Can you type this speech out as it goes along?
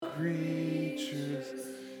creatures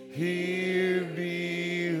here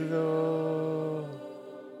below.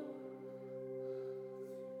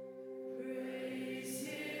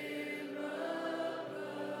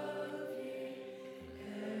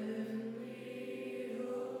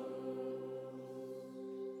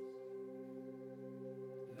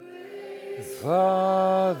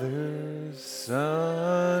 Father,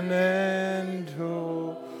 Son, and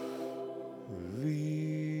Holy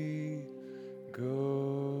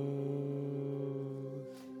Ghost.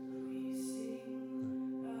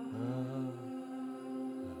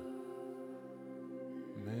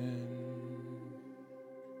 Amen.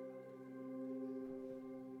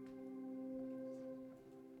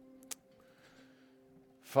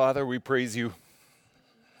 Father, we praise you.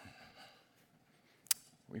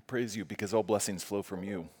 We praise you because all blessings flow from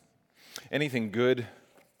you. Anything good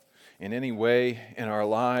in any way in our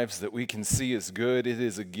lives that we can see as good, it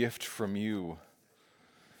is a gift from you.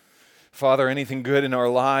 Father, anything good in our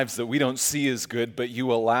lives that we don't see as good, but you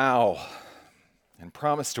allow and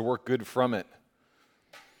promise to work good from it,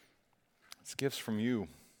 it's gifts from you.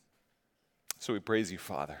 So we praise you,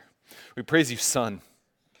 Father. We praise you, Son,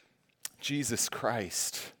 Jesus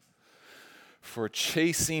Christ, for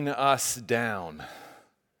chasing us down,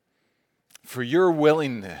 for your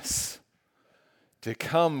willingness to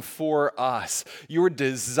come for us, your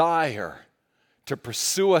desire to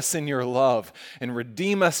pursue us in your love and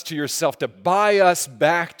redeem us to yourself, to buy us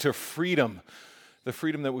back to freedom, the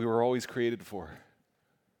freedom that we were always created for.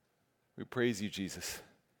 We praise you, Jesus.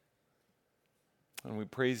 And we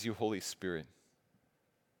praise you, Holy Spirit.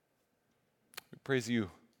 We praise you,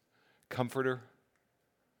 Comforter,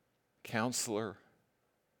 Counselor.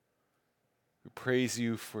 We praise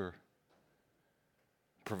you for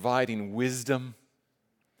providing wisdom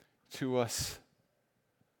to us.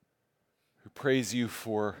 We praise you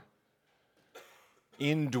for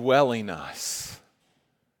indwelling us.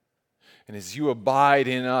 And as you abide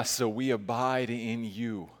in us, so we abide in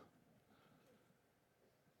you.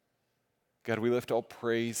 God, we lift all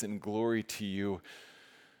praise and glory to you.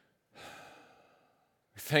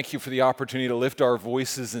 We thank you for the opportunity to lift our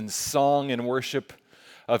voices in song and worship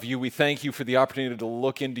of you. We thank you for the opportunity to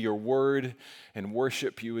look into your word and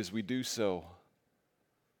worship you as we do so.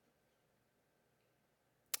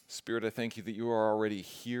 Spirit, I thank you that you are already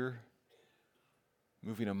here,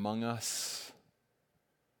 moving among us.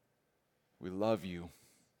 We love you.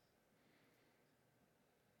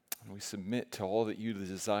 And we submit to all that you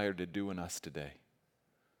desire to do in us today.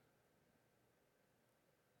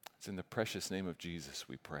 It's in the precious name of Jesus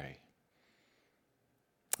we pray.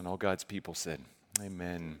 And all God's people said,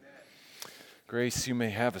 amen. Grace, you may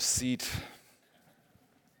have a seat.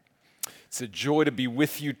 It's a joy to be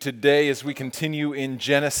with you today as we continue in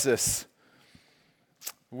Genesis.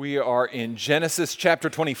 We are in Genesis chapter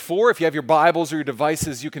 24. If you have your Bibles or your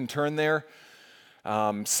devices, you can turn there.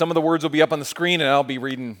 Some of the words will be up on the screen, and I'll be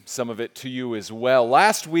reading some of it to you as well.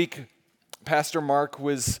 Last week, Pastor Mark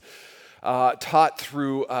was taught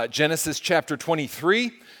through Genesis chapter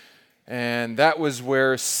 23, and that was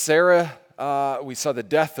where Sarah, we saw the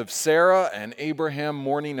death of Sarah and Abraham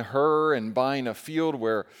mourning her and buying a field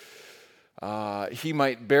where he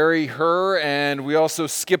might bury her. And we also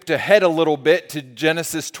skipped ahead a little bit to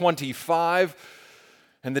Genesis 25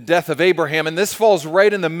 and the death of Abraham, and this falls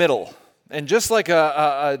right in the middle. And just like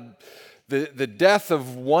the death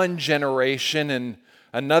of one generation and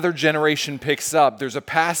another generation picks up, there's a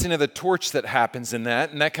passing of the torch that happens in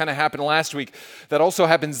that, and that kind of happened last week. That also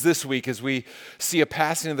happens this week as we see a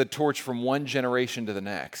passing of the torch from one generation to the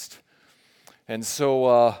next. And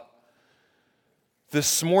so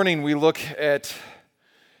this morning we look at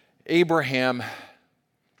Abraham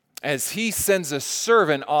as he sends a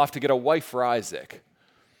servant off to get a wife for Isaac.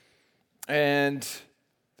 And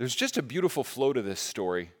there's just a beautiful flow to this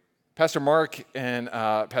story. Pastor Mark and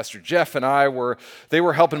Pastor Jeff and I were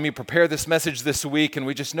helping me prepare this message this week, and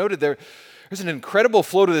we just noted there's an incredible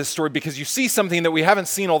flow to this story because you see something that we haven't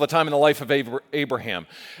seen all the time in the life of Abraham.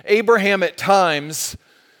 Abraham, at times,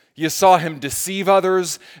 you saw him deceive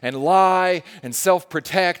others and lie and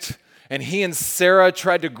self-protect, and he and Sarah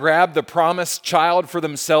tried to grab the promised child for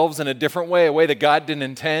themselves in a different way, a way that God didn't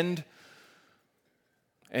intend.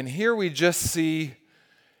 And here we just see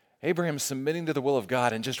Abraham submitting to the will of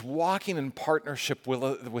God and just walking in partnership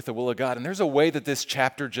with the will of God. And there's a way that this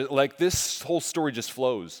chapter, this whole story just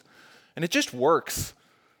flows. And it just works.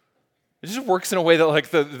 It just works in a way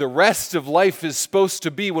that the rest of life is supposed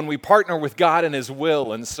to be when we partner with God and His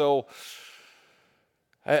will. And so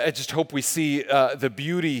I just hope we see the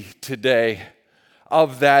beauty today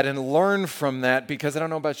of that and learn from that, because I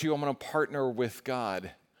don't know about you, I'm going to partner with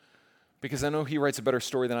God. because I know he writes a better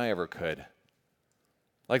story than I ever could.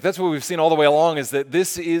 Like, that's what we've seen all the way along, is that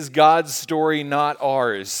this is God's story, not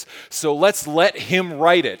ours. So let's let him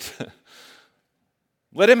write it.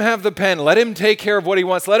 Let him have the pen. Let him take care of what he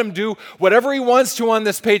wants. Let him do whatever he wants to on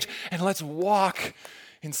this page. And let's walk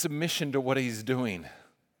in submission to what he's doing.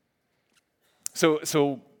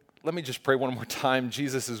 So let me just pray one more time.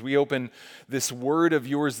 Jesus, as we open this word of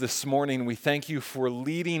yours this morning, we thank you for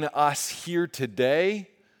leading us here today.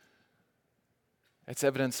 It's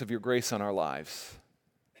evidence of your grace on our lives.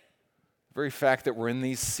 The very fact that we're in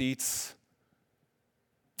these seats,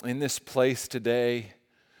 in this place today,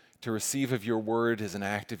 to receive of your word is an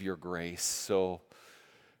act of your grace. So,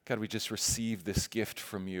 God, we just receive this gift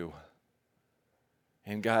from you.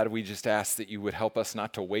 And God, we just ask that you would help us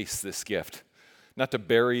not to waste this gift, not to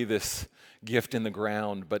bury this gift in the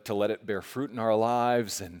ground, but to let it bear fruit in our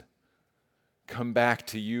lives and come back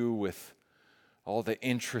to you with all the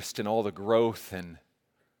interest and all the growth and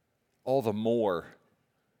all the more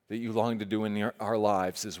that you long to do in our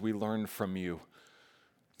lives as we learn from you.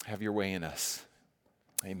 Have your way in us.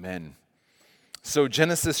 Amen. So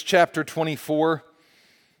Genesis chapter 24.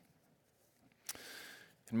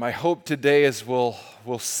 And my hope today is we'll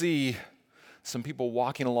see some people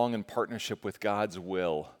walking along in partnership with God's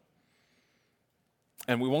will.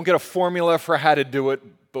 And we won't get a formula for how to do it,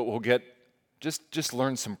 but we'll get just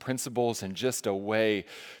learn some principles and just a way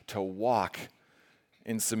to walk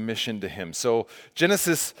in submission to him. So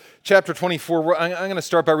Genesis chapter 24, I'm going to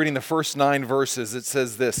start by reading the first 9 verses. It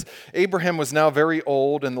says this: Abraham was now very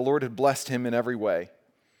old, and the Lord had blessed him in every way.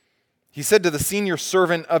 He said to the senior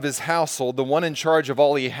servant of his household, the one in charge of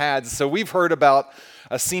all he had. So we've heard about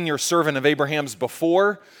a senior servant of Abraham's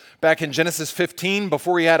before. Back in Genesis 15,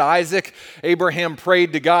 before he had Isaac, Abraham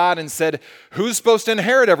prayed to God and said, who's supposed to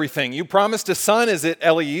inherit everything? You promised a son. Is it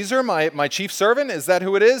Eliezer, my chief servant? Is that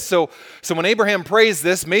who it is? So when Abraham prays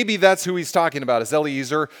this, maybe that's who he's talking about, is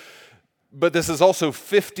Eliezer. But this is also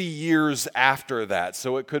 50 years after that,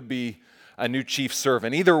 so it could be a new chief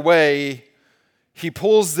servant. Either way, he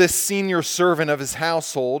pulls this senior servant of his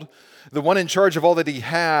household, the one in charge of all that he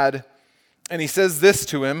had, and he says this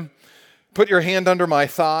to him: put your hand under my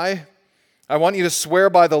thigh. I want you to swear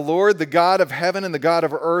by the Lord, the God of heaven and the God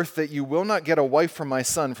of earth, that you will not get a wife for my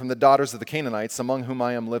son from the daughters of the Canaanites among whom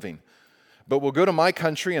I am living, but will go to my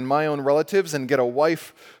country and my own relatives and get a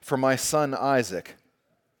wife for my son Isaac.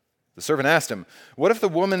 The servant asked him, what if the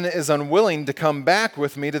woman is unwilling to come back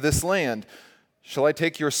with me to this land? Shall I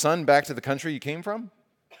take your son back to the country you came from?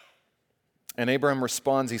 And Abraham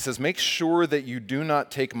responds, he says, make sure that you do not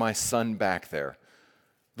take my son back there.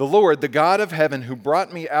 The Lord, the God of heaven, who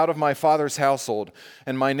brought me out of my father's household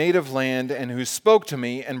and my native land, and who spoke to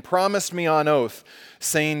me and promised me on oath,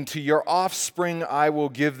 saying, to your offspring I will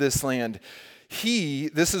give this land.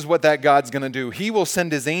 This is what that God's going to do. He will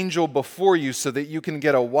send his angel before you so that you can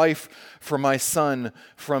get a wife for my son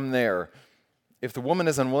from there. If the woman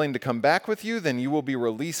is unwilling to come back with you, then you will be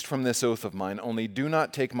released from this oath of mine. Only do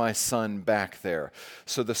not take my son back there.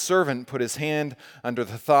 So the servant put his hand under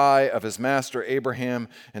the thigh of his master Abraham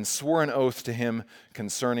and swore an oath to him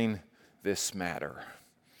concerning this matter.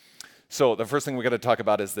 So the first thing we got to talk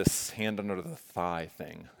about is this hand under the thigh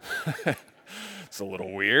thing. It's a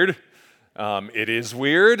little weird. It is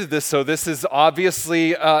weird. This is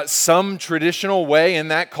obviously some traditional way in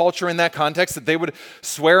that culture, in that context, that they would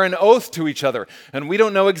swear an oath to each other. And we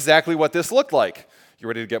don't know exactly what this looked like. You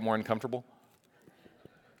ready to get more uncomfortable?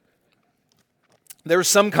 There's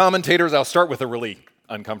some commentators, I'll start with a really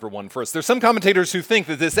uncomfortable one first. There's some commentators who think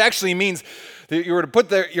that this actually means that you were to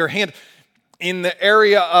put your hand in the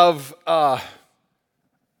area of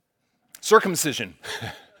circumcision.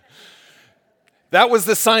 That was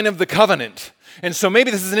the sign of the covenant. And so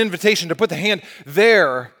maybe this is an invitation to put the hand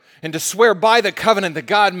there and to swear by the covenant that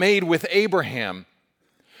God made with Abraham.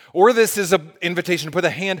 Or this is an invitation to put the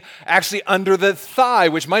hand actually under the thigh,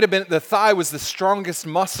 which might have been, the thigh was the strongest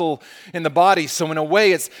muscle in the body. So in a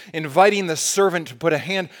way, it's inviting the servant to put a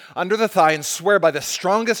hand under the thigh and swear by the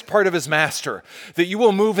strongest part of his master, that you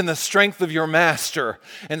will move in the strength of your master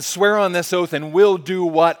and swear on this oath and will do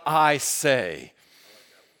what I say.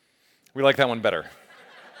 We like that one better.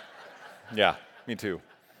 Yeah, me too.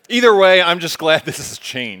 Either way, I'm just glad this has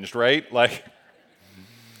changed, right? I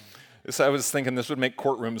was thinking this would make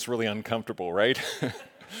courtrooms really uncomfortable, right?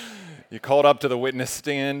 You called up to the witness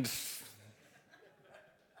stand.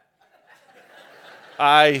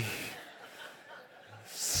 I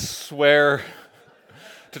swear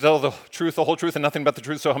to tell the truth, the whole truth, and nothing but the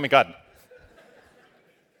truth, so help me God.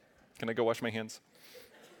 Can I go wash my hands?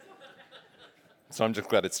 So I'm just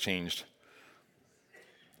glad it's changed.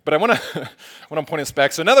 But I want to point us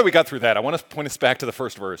back. So now that we got through that, I want to point us back to the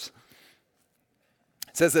first verse.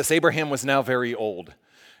 It says this: Abraham was now very old,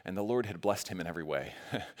 and the Lord had blessed him in every way.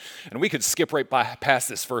 And we could skip right past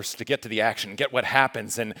this verse to get to the action, get what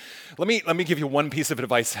happens. And let me give you one piece of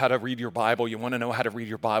advice how to read your Bible. You want to know how to read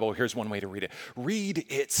your Bible? Here's one way to read it. Read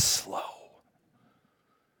it slow.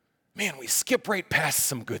 Man, we skip right past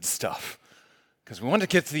some good stuff because we want to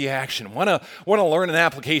get to the action, want to learn an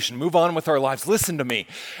application, move on with our lives. Listen to me.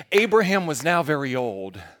 Abraham was now very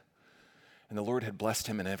old, and the Lord had blessed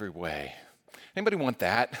him in every way. Anybody want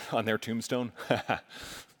that on their tombstone?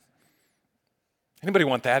 Anybody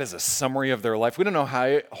want that as a summary of their life? We don't know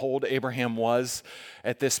how old Abraham was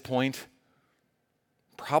at this point.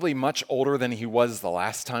 Probably much older than he was the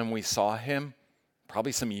last time we saw him.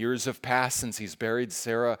 Probably some years have passed since he's buried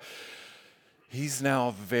Sarah. He's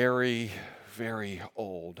now very, very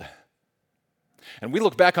old. And we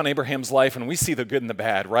look back on Abraham's life and we see the good and the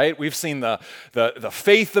bad, right? We've seen the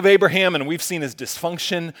faith of Abraham, and we've seen his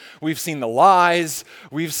dysfunction. We've seen the lies.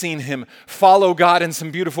 We've seen him follow God in some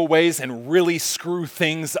beautiful ways and really screw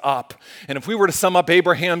things up. And if we were to sum up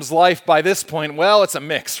Abraham's life by this point, well, it's a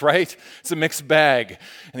mix, right? It's a mixed bag.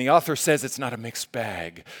 And the author says it's not a mixed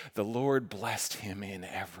bag. The Lord blessed him in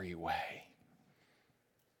every way.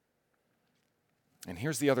 And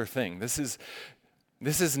here's the other thing. This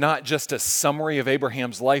is not just a summary of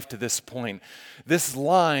Abraham's life to this point. This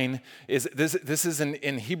line is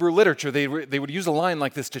in Hebrew literature. They would use a line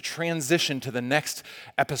like this to transition to the next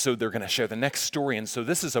episode they're going to share, the next story. And so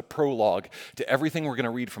this is a prologue to everything we're going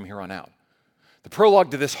to read from here on out. The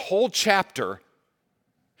prologue to this whole chapter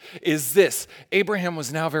is this: Abraham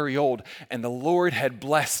was now very old, and the Lord had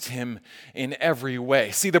blessed him in every way.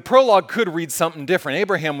 See, the prologue could read something different.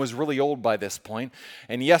 Abraham was really old by this point,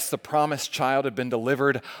 and yes, the promised child had been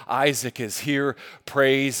delivered. Isaac is here.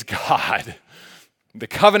 Praise God. The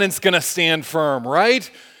covenant's going to stand firm, right?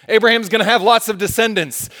 Abraham's going to have lots of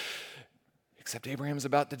descendants. Except Abraham's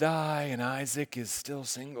about to die, and Isaac is still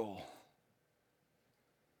single.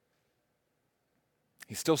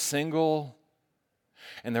 He's still single.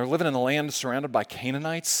 And they're living in a land surrounded by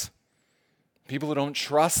Canaanites, people who don't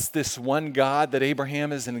trust this one God that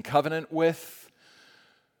Abraham is in covenant with.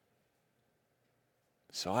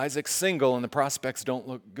 So Isaac's single and the prospects don't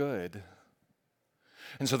look good.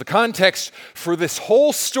 And so the context for this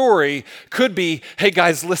whole story could be, hey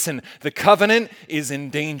guys, listen, the covenant is in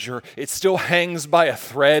danger. It still hangs by a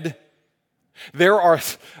thread. There are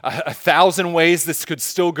 1,000 ways this could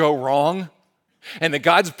still go wrong. And that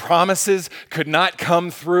God's promises could not come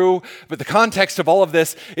through. But the context of all of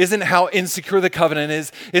this isn't how insecure the covenant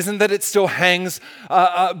is, isn't that it still hangs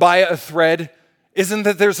by a thread, isn't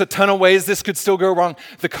that there's a ton of ways this could still go wrong.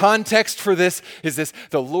 The context for this is this: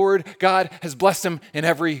 the Lord God has blessed him in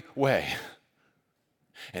every way.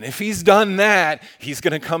 And if he's done that, he's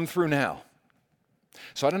going to come through now.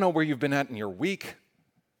 So I don't know where you've been at in your week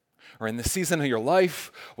or in the season of your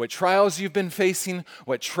life, what trials you've been facing,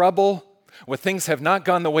 what trouble, what things have not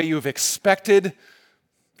gone the way you've expected.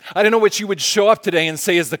 I don't know what you would show up today and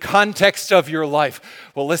say is the context of your life.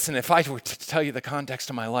 Well, listen, if I were to tell you the context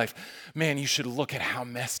of my life, man, you should look at how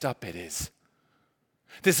messed up it is.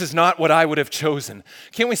 This is not what I would have chosen.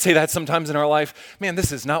 Can't we say that sometimes in our life? Man,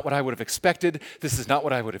 this is not what I would have expected. This is not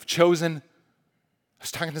what I would have chosen. I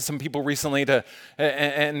was talking to some people recently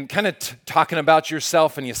and kind of talking about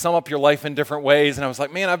yourself, and you sum up your life in different ways. And I was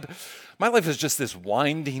like, man, my life is just this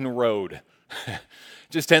winding road.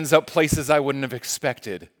 Just ends up places I wouldn't have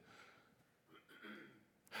expected.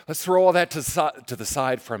 Let's throw all that to the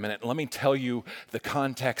side for a minute. Let me tell you the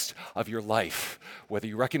context of your life, whether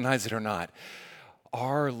you recognize it or not.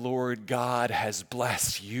 Our Lord God has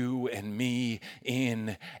blessed you and me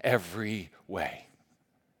in every way.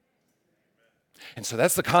 And so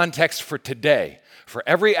that's the context for today. For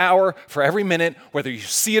every hour, for every minute, whether you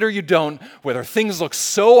see it or you don't, whether things look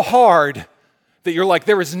so hard that you're like,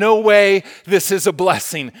 there is no way this is a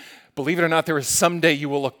blessing. Believe it or not, there is someday you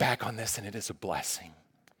will look back on this and it is a blessing.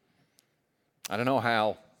 I don't know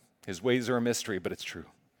how. His ways are a mystery, but it's true.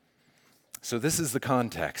 So this is the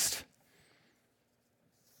context.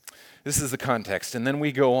 This is the context. And then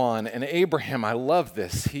we go on. And Abraham, I love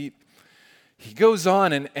this. He goes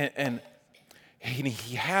on and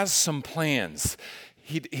he has some plans.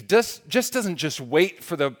 He doesn't just wait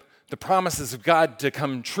for the promises of God to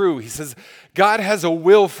come true. He says, God has a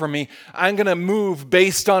will for me. I'm going to move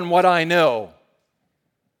based on what I know.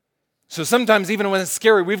 So sometimes, even when it's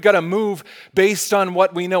scary, we've got to move based on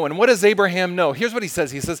what we know. And what does Abraham know? Here's what he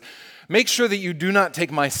says. He says, Make sure that you do not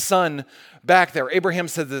take my son back there. Abraham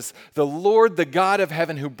said this, the Lord, the God of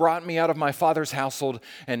heaven, who brought me out of my father's household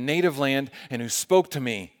and native land, and who spoke to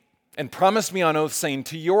me and promised me on oath, saying,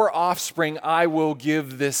 to your offspring I will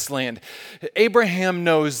give this land. Abraham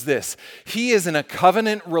knows this. He is in a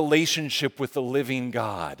covenant relationship with the living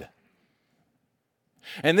God.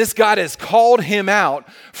 And this God has called him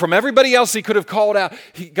out from everybody else he could have called out.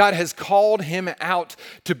 God has called him out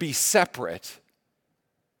to be separate.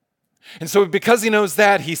 And so because he knows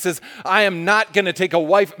that, he says, I am not going to take a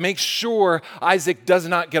wife. Make sure Isaac does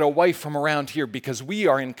not get a wife from around here, because we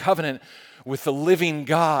are in covenant with the living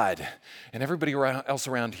God. And everybody else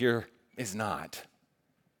around here is not.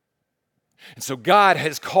 And so God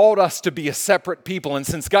has called us to be a separate people. And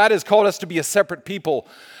since God has called us to be a separate people,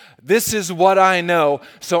 this is what I know,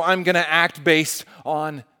 so I'm going to act based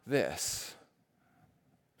on this.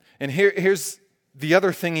 And here's the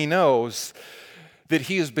other thing he knows, that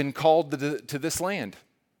he has been called to this land.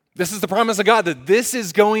 This is the promise of God, that this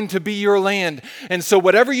is going to be your land. And so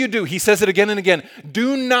whatever you do, he says it again and again,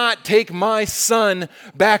 do not take my son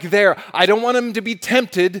back there. I don't want him to be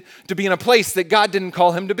tempted to be in a place that God didn't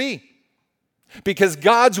call him to be. Because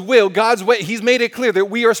God's will, God's way, he's made it clear that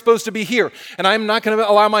we are supposed to be here. And I'm not going to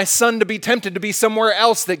allow my son to be tempted to be somewhere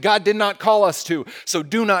else that God did not call us to. So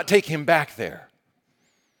do not take him back there.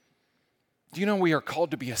 Do you know we are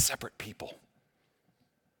called to be a separate people?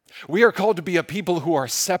 We are called to be a people who are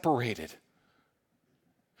separated.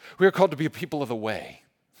 We are called to be a people of the way.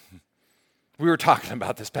 We were talking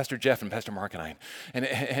about this, Pastor Jeff and Pastor Mark and I.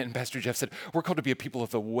 And Pastor Jeff said, we're called to be a people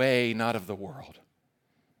of the way, not of the world.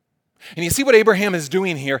 And you see what Abraham is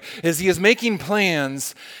doing here is he is making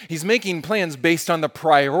plans. He's making plans based on the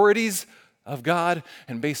priorities of God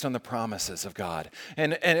and based on the promises of God.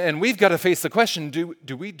 And we've got to face the question,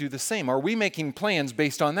 do we do the same? Are we making plans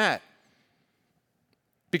based on that?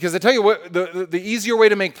 Because I tell you what, the easier way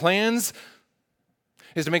to make plans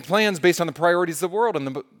is to make plans based on the priorities of the world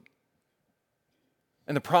and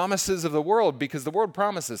the promises of the world, because the world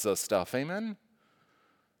promises us stuff, amen?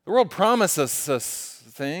 The world promises us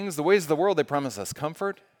things. The ways of the world, they promise us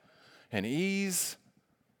comfort and ease.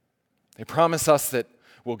 They promise us that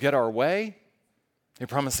we'll get our way. They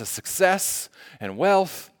promise us success and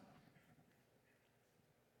wealth.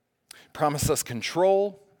 Promise us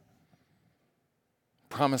control.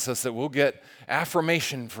 Promise us that we'll get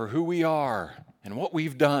affirmation for who we are and what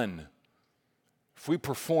we've done if we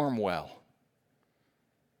perform well.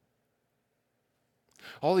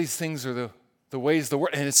 All these things are the ways the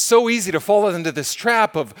world, and it's so easy to fall into this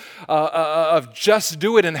trap of just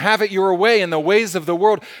do it and have it your way in the ways of the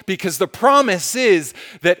world, because the promise is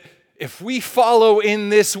that if we follow in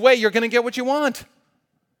this way, you're going to get what you want.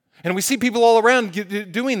 And we see people all around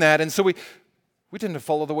doing that, and so we tend to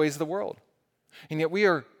follow the ways of the world. And yet we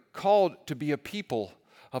are called to be a people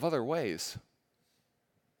of other ways.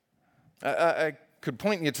 I could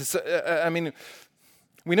point you to,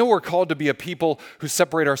 we know we're called to be a people who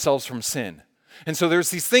separate ourselves from sin. And so there's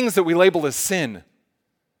these things that we label as sin.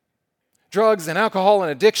 Drugs and alcohol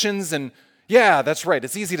and addictions, and yeah, that's right.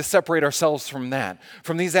 It's easy to separate ourselves from that,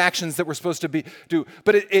 from these actions that we're supposed to do.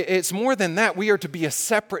 But it's more than that. We are to be a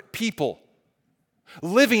separate people,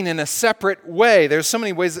 living in a separate way. There's so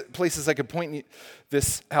many places I could point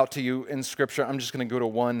this out to you in Scripture. I'm just going to go to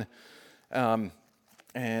one,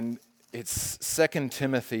 and it's 2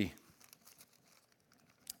 Timothy.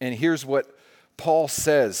 And here's what Paul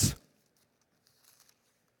says.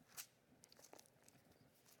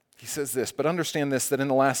 He says this, but understand this, that in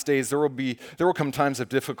the last days there will come times of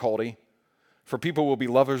difficulty, for people will be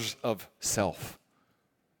lovers of self.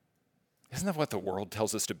 Isn't that what the world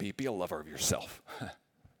tells us to be? Be a lover of yourself.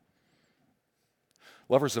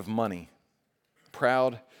 Lovers of money,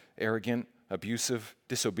 proud, arrogant, abusive,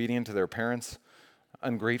 disobedient to their parents,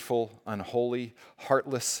 ungrateful, unholy,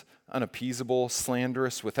 heartless, unappeasable,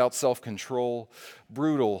 slanderous, without self-control,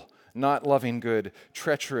 brutal, not loving good,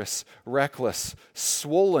 treacherous, reckless,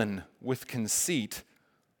 swollen with conceit,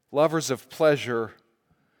 lovers of pleasure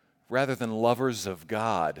rather than lovers of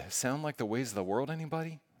God. Sound like the ways of the world,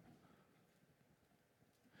 anybody?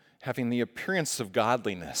 Having the appearance of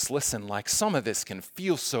godliness. Listen, like some of this can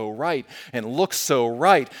feel so right and look so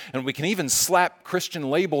right, and we can even slap Christian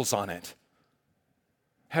labels on it.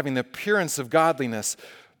 Having the appearance of godliness,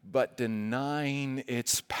 but denying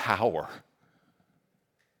its power.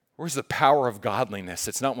 Where's the power of godliness?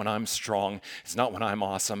 It's not when I'm strong. It's not when I'm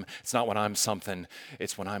awesome. It's not when I'm something.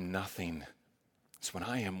 It's when I'm nothing. It's when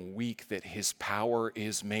I am weak that His power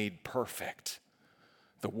is made perfect.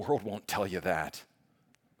 The world won't tell you that.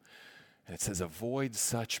 And it says, avoid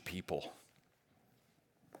such people.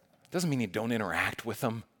 It doesn't mean you don't interact with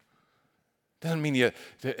them. Doesn't mean you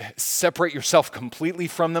separate yourself completely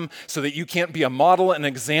from them so that you can't be a model and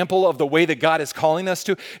example of the way that God is calling us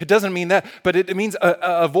to. It doesn't mean that, but it means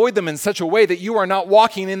avoid them in such a way that you are not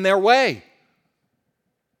walking in their way.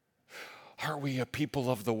 Are we a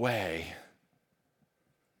people of the way?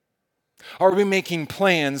 Are we making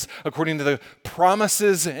plans according to the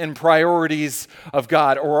promises and priorities of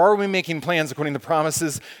God, or are we making plans according to the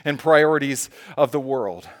promises and priorities of the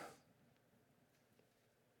world?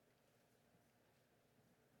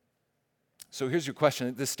 So here's your question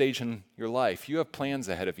at this stage in your life. You have plans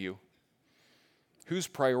ahead of you. Whose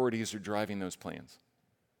priorities are driving those plans?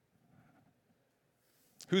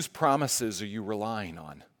 Whose promises are you relying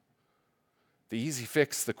on? The easy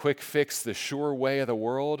fix, the quick fix, the sure way of the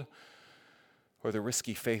world, or the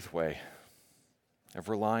risky faith way of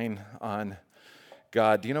relying on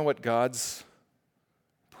God? Do you know what God's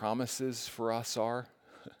promises for us are?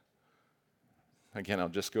 Again, I'll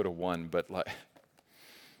just go to one, but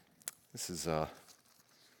this is, I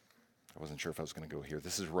wasn't sure if I was going to go here.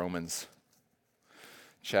 This is Romans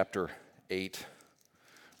chapter 8.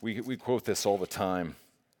 We quote this all the time.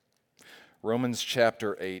 Romans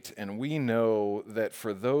chapter 8, and we know that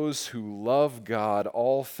for those who love God,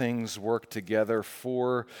 all things work together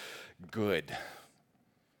for good.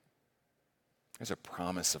 There's a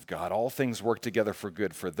promise of God. All things work together for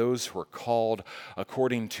good for those who are called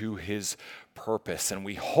according to his purpose. And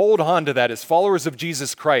we hold on to that as followers of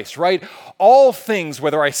Jesus Christ, right? All things,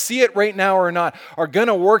 whether I see it right now or not, are going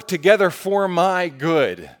to work together for my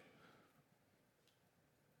good.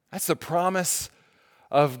 That's the promise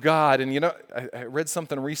of God. And you know, I read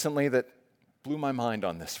something recently that blew my mind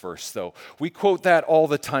on this verse, though. We quote that all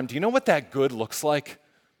the time. Do you know what that good looks like?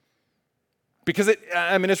 Because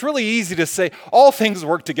it's really easy to say all things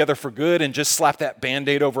work together for good and just slap that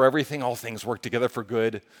Band-Aid over everything. All things work together for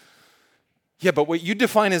good. Yeah, but what you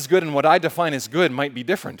define as good and what I define as good might be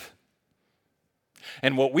different.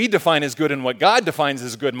 And what we define as good and what God defines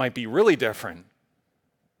as good might be really different.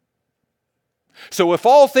 So if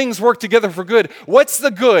all things work together for good, what's the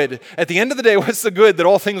good? At the end of the day, what's the good that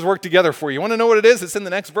all things work together for? You want to know what it is? It's in the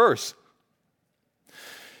next verse.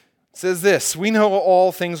 It says this, we know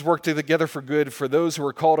all things work together for good for those who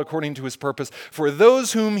are called according to his purpose. For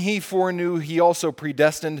those whom he foreknew, he also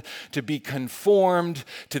predestined to be conformed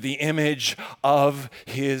to the image of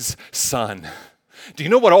his Son. Do you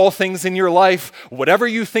know what all things in your life, whatever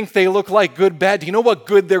you think they look like, good, bad, do you know what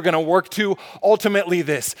good they're going to work to? Ultimately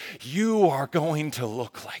this, you are going to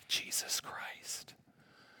look like Jesus Christ.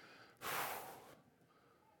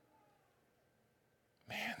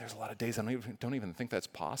 Man, there's a lot of days I don't even think that's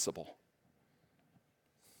possible.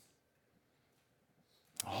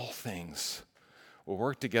 All things will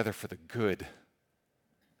work together for the good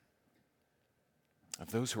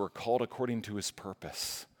of those who are called according to his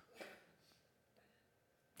purpose.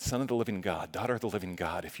 Son of the living God, daughter of the living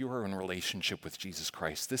God, if you are in relationship with Jesus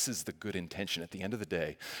Christ, this is the good intention at the end of the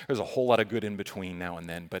day. There's a whole lot of good in between now and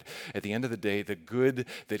then, but at the end of the day, the good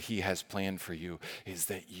that he has planned for you is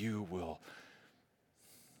that you will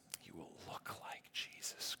look like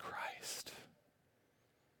Jesus Christ.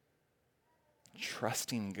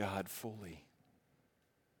 Trusting God fully,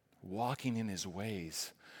 walking in his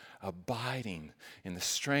ways, abiding in the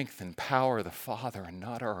strength and power of the Father and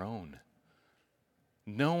not our own.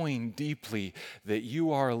 Knowing deeply that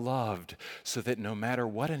you are loved so that no matter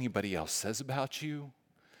what anybody else says about you,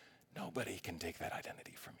 nobody can take that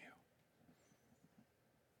identity from you.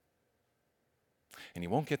 And you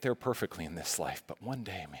won't get there perfectly in this life, but one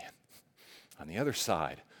day, man, on the other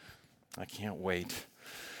side, I can't wait.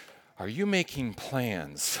 Are you making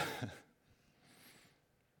plans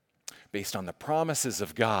based on the promises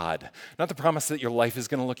of God? Not the promise that your life is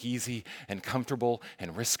going to look easy and comfortable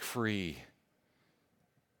and risk-free,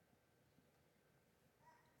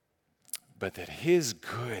 but that his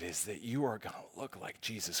good is that you are going to look like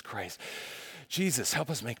Jesus Christ. Jesus, help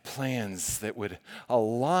us make plans that would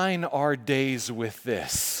align our days with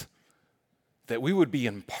this, that we would be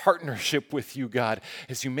in partnership with you, God,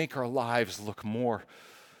 as you make our lives look more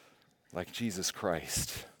like Jesus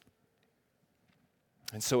Christ.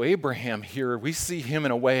 And so Abraham here, we see him in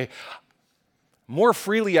a way more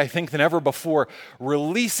freely, I think, than ever before,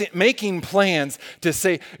 making plans to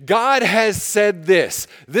say, God has said this.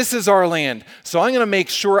 This is our land. So I'm going to make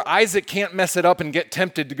sure Isaac can't mess it up and get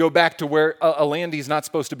tempted to go back to where a land he's not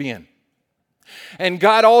supposed to be in. And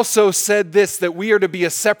God also said this, that we are to be a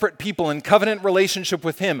separate people in covenant relationship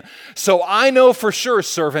with him. So I know for sure,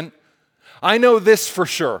 servant, I know this for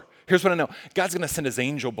sure. Here's what I know. God's going to send his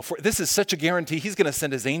angel before. This is such a guarantee. He's going to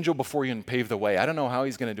send his angel before you and pave the way. I don't know how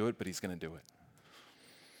he's going to do it, but he's going to do it.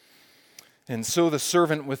 And so the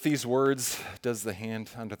servant with these words does the hand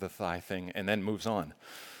under the thigh thing and then moves on.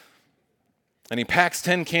 And he packs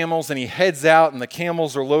 10 camels and he heads out, and the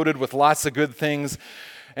camels are loaded with lots of good things.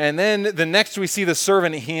 And then the next we see the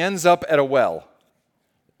servant, he ends up at a well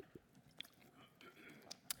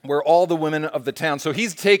where all the women of the town. So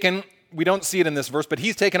he's taken, we don't see it in this verse, but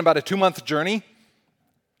he's taken about a 2-month journey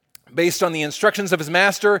based on the instructions of his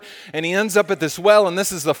master, and he ends up at this well, and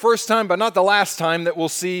this is the first time, but not the last time, that we'll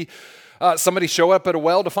see somebody show up at a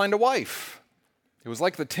well to find a wife. It was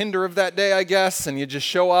like the Tinder of that day, I guess, and you just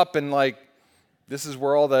show up and this is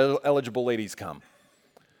where all the eligible ladies come.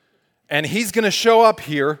 And he's going to show up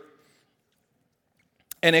here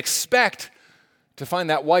and expect to find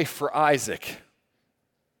that wife for Isaac.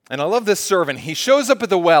 And I love this servant. He shows up at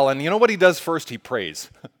the well, and you know what he does first? He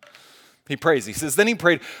prays. He prays. He says, then he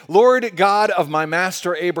prayed, Lord God of my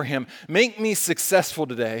master Abraham, make me successful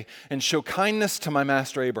today and show kindness to my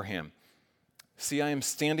master Abraham. See, I am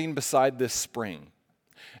standing beside this spring,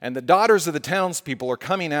 and the daughters of the townspeople are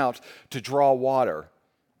coming out to draw water.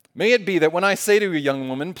 May it be that when I say to you, young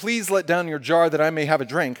woman, please let down your jar that I may have a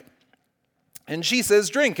drink, and she says,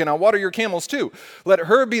 drink, and I'll water your camels too. Let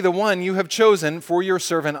her be the one you have chosen for your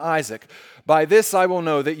servant Isaac. By this I will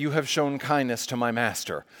know that you have shown kindness to my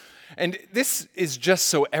master. And this is just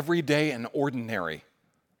so everyday and ordinary.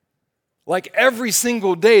 Like every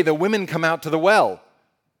single day, the women come out to the well.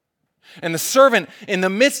 And the servant in the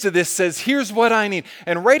midst of this says, here's what I need.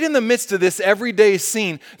 And right in the midst of this everyday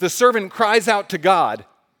scene, the servant cries out to God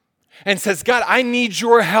and says, God, I need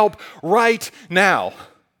your help right now.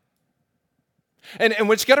 And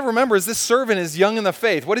what you got to remember is this servant is young in the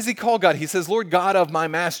faith. What does he call God? He says, Lord God of my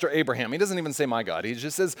master Abraham. He doesn't even say my God. He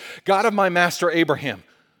just says, God of my master Abraham.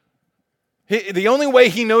 The only way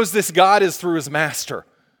he knows this God is through his master.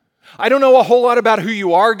 I don't know a whole lot about who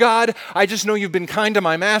you are, God. I just know you've been kind to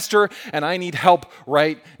my master, and I need help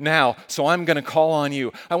right now, so I'm going to call on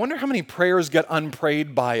you. I wonder how many prayers get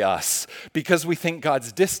unprayed by us because we think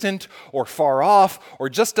God's distant or far off or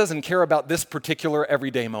just doesn't care about this particular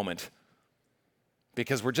everyday moment.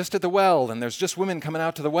 Because we're just at the well, and there's just women coming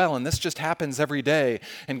out to the well, and this just happens every day,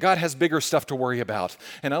 and God has bigger stuff to worry about.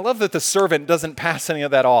 And I love that the servant doesn't pass any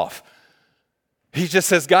of that off. He just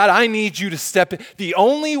says, God, I need you to step in. The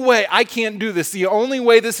only way, I can't do this, the only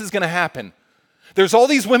way this is going to happen. There's all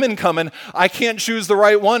these women coming. I can't choose the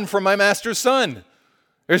right one for my master's son.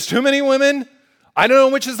 There's too many women. I don't know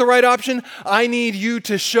which is the right option. I need you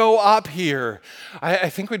to show up here. I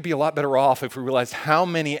think we'd be a lot better off if we realized how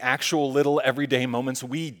many actual little everyday moments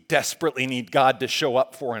we desperately need God to show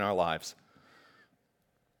up for in our lives.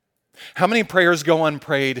 How many prayers go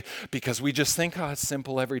unprayed because we just think, oh, it's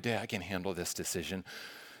simple every day. I can handle this decision.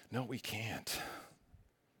 No, we can't.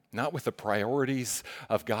 Not with the priorities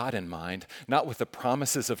of God in mind, not with the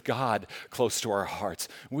promises of God close to our hearts.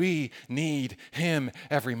 We need Him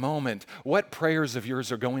every moment. What prayers of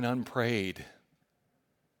yours are going unprayed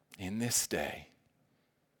in this day?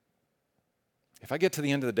 If I get to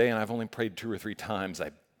the end of the day and I've only prayed 2 or 3 times, I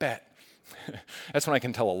bet that's when I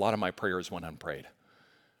can tell a lot of my prayers went unprayed.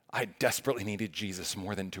 I desperately needed Jesus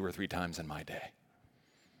more than 2 or 3 times in my day.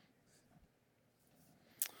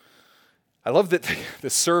 I love that the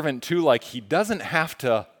servant too, he doesn't have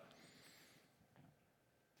to,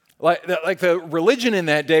 like the religion in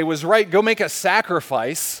that day was, right, go make a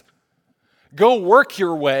sacrifice, go work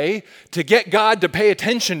your way to get God to pay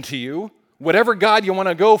attention to you, whatever God you want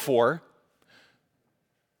to go for,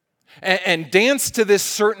 and dance to this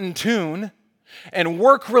certain tune, and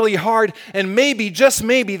work really hard, and maybe, just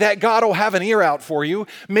maybe, that God will have an ear out for you.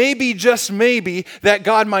 Maybe, just maybe, that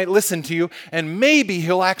God might listen to you, and maybe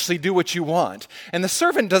He'll actually do what you want. And the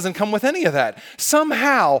servant doesn't come with any of that.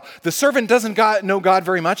 Somehow, the servant doesn't know God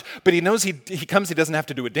very much, but he knows he comes, he doesn't have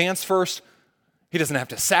to do a dance first. He doesn't have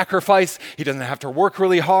to sacrifice. He doesn't have to work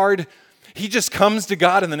really hard. He just comes to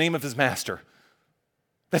God in the name of his master.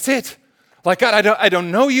 That's it. Like, God, I don't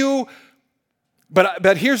know you,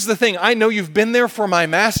 But here's the thing. I know you've been there for my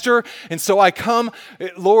master, and so I come,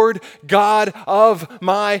 Lord God of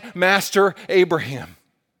my master Abraham.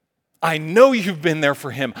 I know you've been there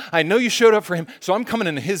for him. I know you showed up for him, so I'm coming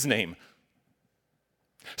in his name.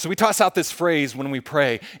 So we toss out this phrase when we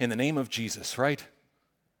pray, in the name of Jesus, right?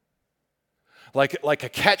 Like a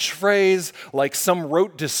catchphrase, like some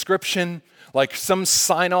rote description, like some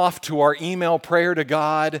sign off to our email prayer to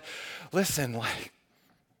God. Listen,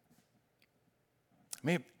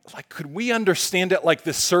 could we understand it like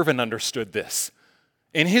this servant understood this?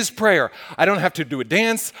 In his prayer, I don't have to do a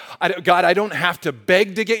dance. God, I don't have to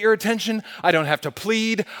beg to get your attention. I don't have to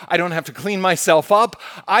plead. I don't have to clean myself up.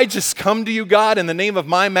 I just come to you, God, in the name of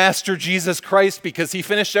my master, Jesus Christ, because he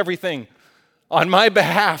finished everything. on my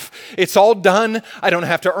behalf. It's all done. I don't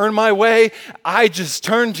have to earn my way. I just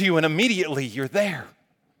turn to you and immediately you're there.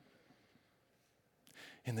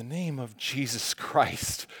 In the name of Jesus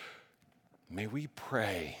Christ, may we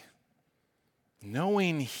pray,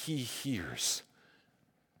 knowing he hears,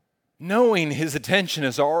 knowing his attention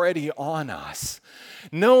is already on us,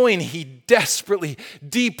 knowing he desperately,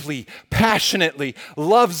 deeply, passionately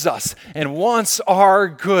loves us and wants our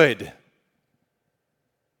good.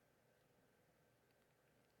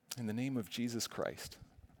 In the name of Jesus Christ.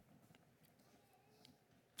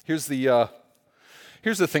 Here's the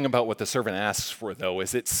thing about what the servant asks for, though,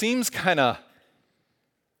 is it seems kind of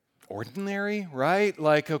ordinary, right?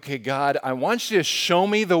 Like, okay, God, I want you to show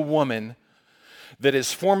me the woman that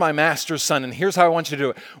is for my master's son, and here's how I want you to do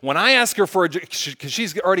it. When I ask her for a drink, because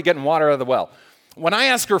she's already getting water out of the well, when I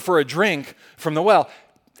ask her for a drink from the well,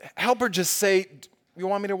 help her just say, you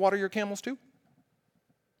want me to water your camels too?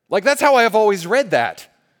 Like, that's how I have always read that.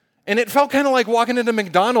 And it felt kind of like walking into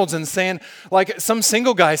McDonald's and saying, like some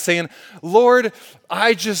single guy saying, Lord,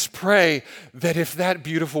 I just pray that if that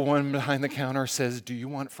beautiful woman behind the counter says, do you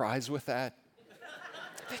want fries with that?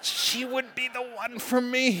 That she would be the one for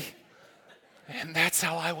me. And that's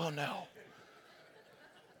how I will know.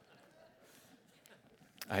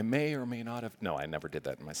 I may or may not have, no, I never did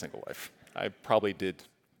that in my single life. I probably did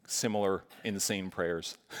similar insane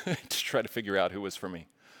prayers to try to figure out who was for me.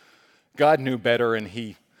 God knew better, and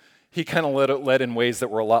he kind of led in ways that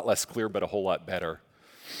were a lot less clear, but a whole lot better.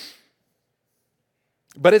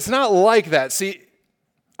 But it's not like that. See,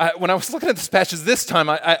 when I was looking at this passage this time,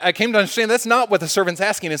 I came to understand that's not what the servant's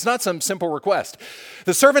asking. It's not some simple request.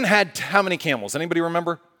 The servant had how many camels? Anybody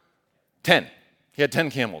remember? 10. He had 10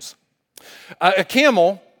 camels. A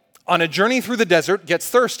camel on a journey through the desert gets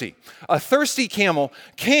thirsty. A thirsty camel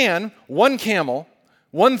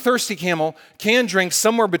one thirsty camel can drink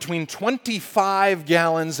somewhere between 25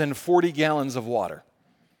 gallons and 40 gallons of water.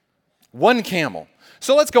 One camel.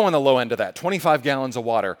 So let's go on the low end of that, 25 gallons of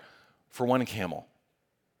water for one camel.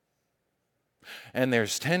 And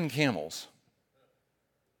there's 10 camels.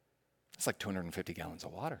 It's like 250 gallons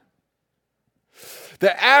of water.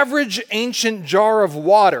 The average ancient jar of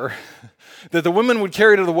water that the women would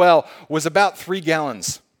carry to the well was about 3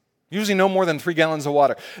 gallons. Usually no more than 3 gallons of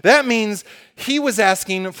water. That means he was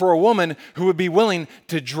asking for a woman who would be willing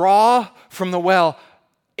to draw from the well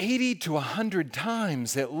 80 to 100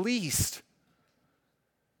 times at least.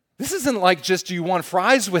 This isn't like just, do you want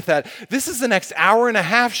fries with that? This is the next hour and a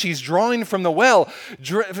half she's drawing from the well.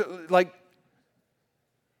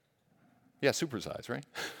 Supersize, right?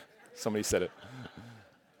 Somebody said it.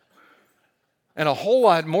 And a whole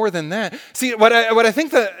lot more than that. See, what I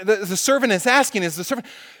think the servant is asking is,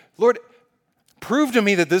 Lord, prove to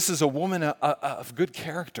me that this is a woman of good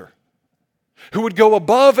character, who would go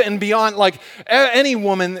above and beyond. Like any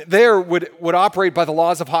woman there would operate by the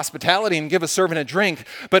laws of hospitality and give a servant a drink,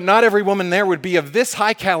 but not every woman there would be of this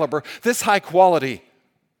high caliber, this high quality,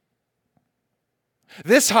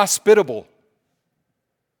 this hospitable,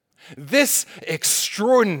 this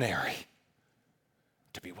extraordinary,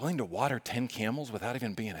 to be willing to water 10 camels without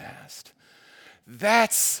even being asked.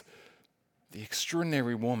 That's the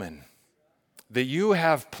extraordinary woman that you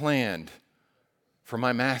have planned for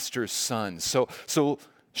my master's son. So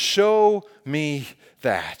show me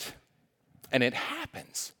that. And it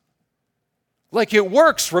happens. Like it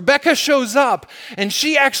works. Rebecca shows up and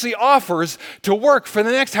she actually offers to work for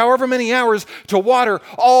the next however many hours to water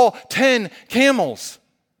all 10 camels.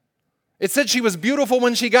 It said she was beautiful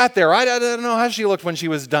when she got there. I don't know how she looked when she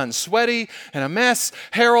was done. Sweaty and a mess,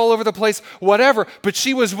 hair all over the place, whatever. But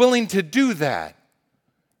she was willing to do that,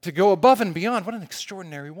 to go above and beyond. What an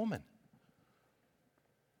extraordinary woman.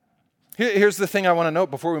 Here's the thing I want to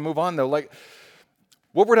note before we move on, though. Like,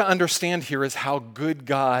 what we're to understand here is how good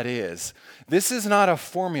God is. This is not a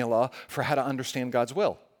formula for how to understand God's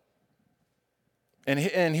will. And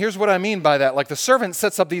here's what I mean by that. Like, the servant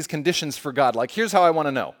sets up these conditions for God. Like, here's how I want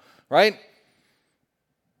to know. Right?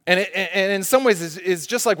 And in some ways, it's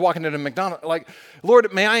just like walking into McDonald's. Like,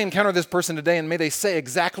 Lord, may I encounter this person today, and may they say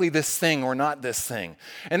exactly this thing or not this thing.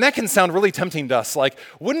 And that can sound really tempting to us. Like,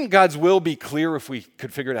 wouldn't God's will be clear if we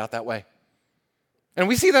could figure it out that way? And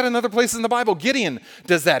we see that in other places in the Bible. Gideon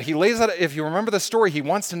does that. He lays out, if you remember the story, he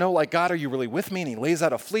wants to know, like, God, are you really with me? And he lays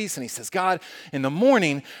out a fleece, and he says, God, in the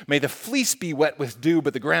morning, may the fleece be wet with dew,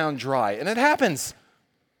 but the ground dry. And it happens.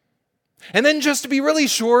 And then just to be really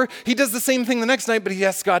sure, he does the same thing the next night, but he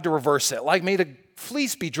asks God to reverse it. Like, may the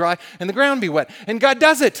fleece be dry and the ground be wet. And God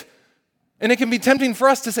does it. And it can be tempting for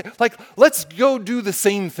us to say, like, let's go do the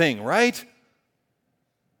same thing, right?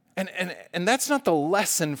 And that's not the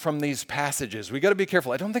lesson from these passages. We got to be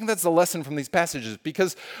careful. I don't think that's the lesson from these passages,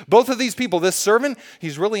 because both of these people, this servant,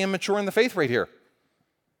 he's really immature in the faith right here.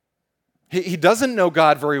 He doesn't know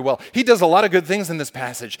God very well. He does a lot of good things in this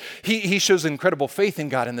passage. He shows incredible faith in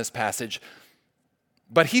God in this passage.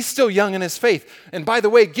 But he's still young in his faith. And by the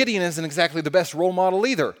way, Gideon isn't exactly the best role model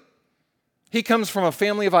either. He comes from a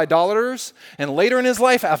family of idolaters, and later in his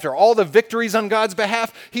life, after all the victories on God's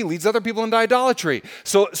behalf, he leads other people into idolatry.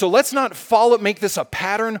 So let's not make this a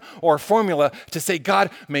pattern or a formula to say,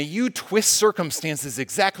 God, may you twist circumstances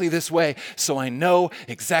exactly this way so I know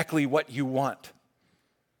exactly what you want.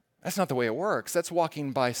 That's not the way it works. That's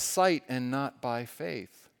walking by sight and not by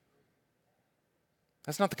faith.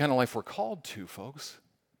 That's not the kind of life we're called to, folks.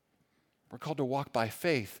 We're called to walk by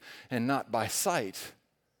faith and not by sight.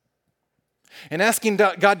 And asking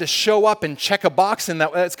God to show up and check a box in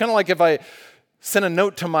that, it's kind of like if I sent a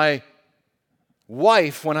note to my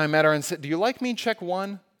wife when I met her and said, do you like me? Check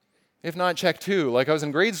 1. If not, check 2. Like I was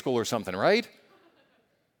in grade school or something, right?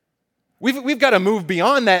 We've got to move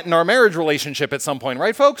beyond that in our marriage relationship at some point,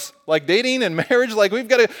 right, folks? Like dating and marriage, like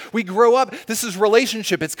we grow up. This is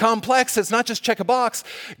relationship. It's complex. It's not just check a box.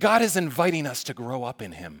 God is inviting us to grow up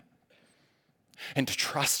in Him and to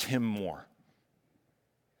trust Him more.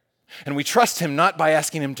 And we trust Him not by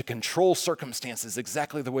asking Him to control circumstances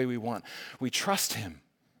exactly the way we want. We trust Him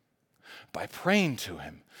by praying to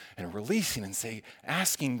Him and releasing and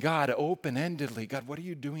asking God open-endedly, God, what are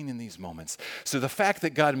you doing in these moments? So the fact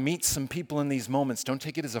that God meets some people in these moments, don't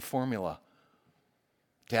take it as a formula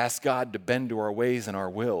to ask God to bend to our ways and our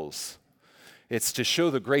wills. It's to show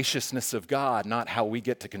the graciousness of God, not how we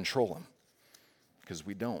get to control Him, because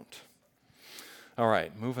we don't. All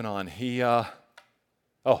right, moving on.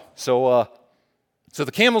 So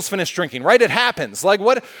the camels finish drinking, right? It happens. Like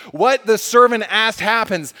what the servant asked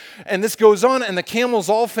happens. And this goes on, and the camels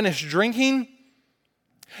all finish drinking.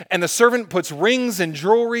 And the servant puts rings and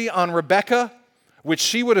jewelry on Rebekah, which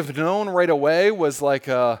she would have known right away was like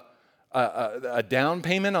a down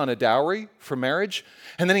payment on a dowry for marriage.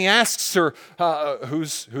 And then he asks her,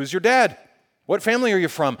 who's your dad? What family are you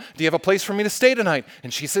from? Do you have a place for me to stay tonight?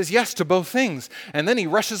 And she says yes to both things. And then he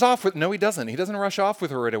rushes off with, no, he doesn't. He doesn't rush off with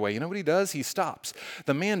her right away. You know what he does? He stops.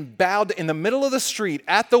 The man bowed in the middle of the street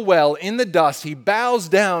at the well in the dust. He bows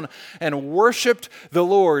down and worshiped the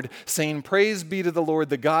Lord, saying, praise be to the Lord,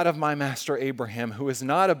 the God of my master Abraham, who has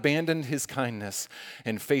not abandoned his kindness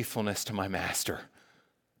and faithfulness to my master.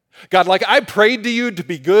 God, like I prayed to you to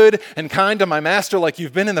be good and kind to my master like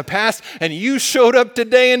you've been in the past, and you showed up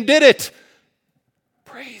today and did it.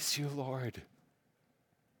 Praise you, Lord.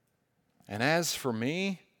 And as for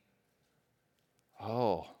me,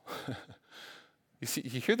 you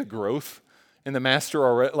hear the growth in the master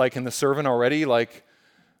already, like in the servant already, like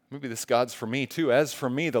maybe this God's for me too. As for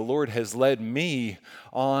me, the Lord has led me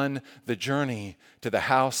on the journey to the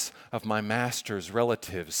house of my master's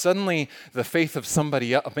relatives. Suddenly, the faith of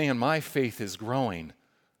somebody else, man, my faith is growing.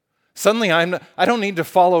 Suddenly, I don't need to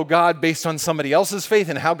follow God based on somebody else's faith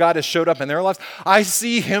and how God has showed up in their lives. I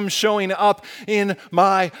see Him showing up in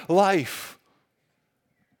my life.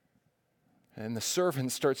 And the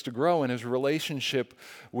servant starts to grow in his relationship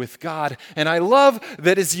with God. And I love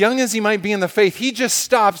that as young as he might be in the faith, he just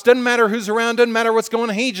stops. Doesn't matter who's around, doesn't matter what's going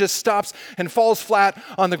on. He just stops and falls flat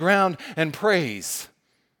on the ground and prays.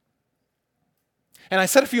 And I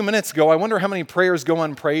said a few minutes ago, I wonder how many prayers go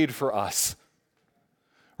unprayed for us.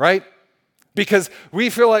 Right? Because we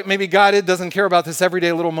feel like maybe God doesn't care about this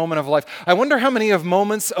everyday little moment of life. I wonder how many of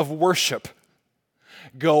moments of worship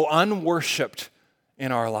go unworshipped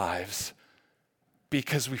in our lives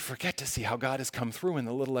because we forget to see how God has come through in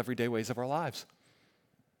the little everyday ways of our lives.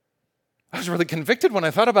 I was really convicted when I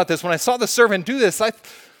thought about this. When I saw the servant do this,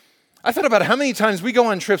 I thought about how many times we go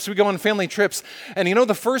on trips, we go on family trips, and you know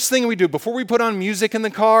the first thing we do before we put on music in the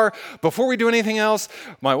car, before we do anything else,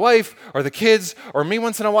 my wife or the kids or me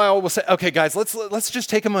once in a while will say, okay guys, let's just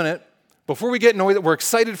take a minute before we get annoyed that we're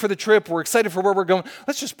excited for the trip, we're excited for where we're going,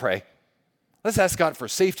 let's just pray. Let's ask God for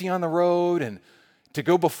safety on the road and to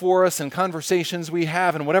go before us in conversations we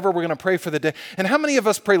have and whatever we're going to pray for the day. And how many of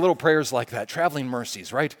us pray little prayers like that, traveling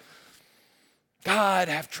mercies, right? God,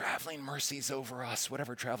 have traveling mercies over us,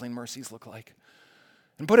 whatever traveling mercies look like.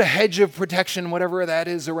 And put a hedge of protection, whatever that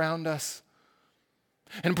is, around us.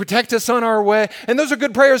 And protect us on our way. And those are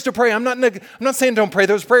good prayers to pray. I'm not saying don't pray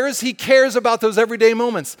those prayers. He cares about those everyday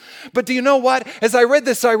moments. But do you know what? As I read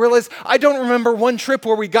this, I realized I don't remember one trip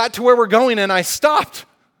where we got to where we're going and I stopped.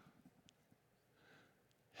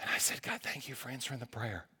 And I said, God, thank you for answering the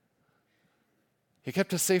prayer. You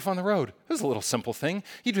kept us safe on the road. It was a little simple thing.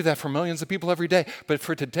 You do that for millions of people every day. But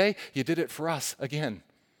for today, you did it for us again.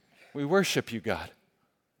 We worship you, God.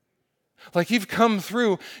 Like you've come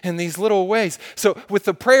through in these little ways. So with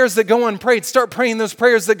the prayers that go unprayed, start praying those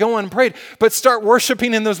prayers that go unprayed, but start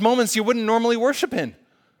worshiping in those moments you wouldn't normally worship in.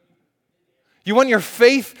 You want your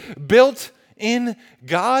faith built in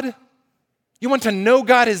God? You want to know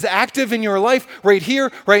God is active in your life right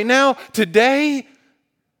here, right now, today?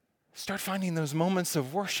 Start finding those moments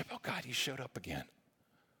of worship. Oh God, you showed up again.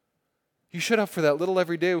 You showed up for that little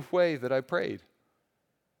everyday way that I prayed.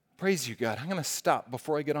 Praise you, God. I'm going to stop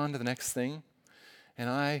before I get on to the next thing, and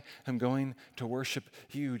I am going to worship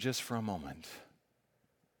you just for a moment.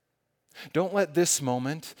 Don't let this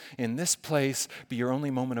moment in this place be your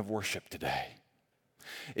only moment of worship today.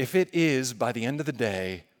 If it is, by the end of the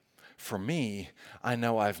day, for me, I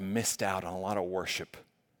know I've missed out on a lot of worship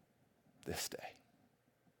this day.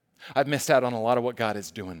 I've missed out on a lot of what God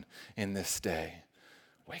is doing in this day.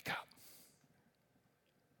 Wake up.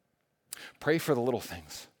 Pray for the little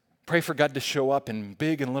things. Pray for God to show up in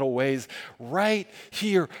big and little ways right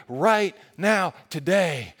here, right now,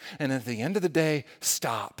 today. And at the end of the day,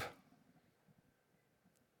 stop.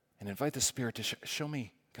 And invite the Spirit to show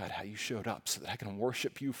me, God, how you showed up so that I can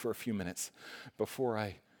worship you for a few minutes before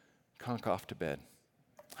I conk off to bed.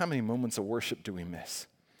 How many moments of worship do we miss?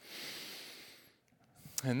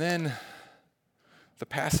 And then the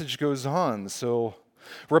passage goes on. So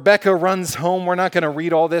Rebekah runs home. We're not going to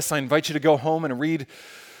read all this. I invite you to go home and read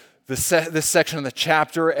this section of the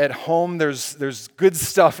chapter at home. There's good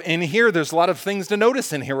stuff in here. There's a lot of things to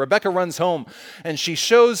notice in here. Rebekah runs home, and she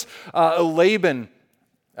shows Laban,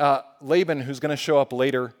 who's going to show up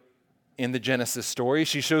later in the Genesis story.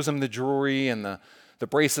 She shows him the jewelry and the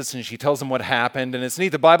bracelets, and she tells him what happened. And it's neat.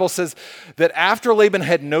 The Bible says that after Laban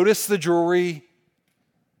had noticed the jewelry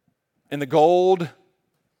and the gold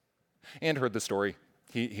and heard the story,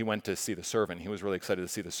 he went to see the servant. He was really excited to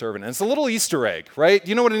see the servant. And it's a little Easter egg, right?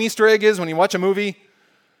 You know what an Easter egg is when you watch a movie?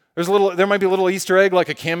 There might be a little Easter egg, like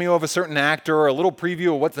a cameo of a certain actor, or a little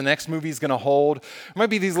preview of what the next movie is going to hold. There might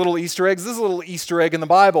be these little Easter eggs. This is a little Easter egg in the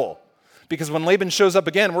Bible. Because when Laban shows up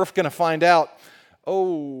again, we're going to find out,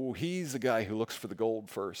 oh, he's the guy who looks for the gold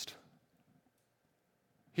first.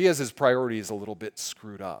 He has his priorities a little bit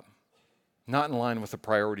screwed up, not in line with the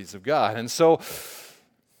priorities of God. And so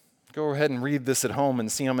go ahead and read this at home and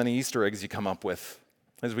see how many Easter eggs you come up with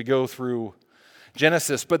as we go through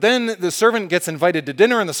Genesis. But then the servant gets invited to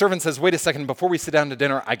dinner, and the servant says, wait a second, before we sit down to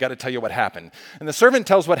dinner, I got to tell you what happened. And the servant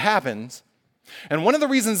tells what happens. And one of the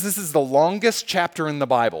reasons this is the longest chapter in the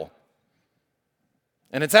Bible,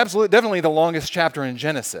 and it's definitely the longest chapter in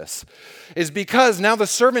Genesis, is because now the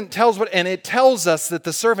servant tells and it tells us that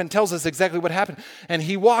the servant tells us exactly what happened. And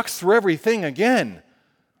he walks through everything again.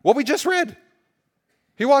 What we just read.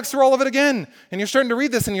 He walks through all of it again. And you're starting to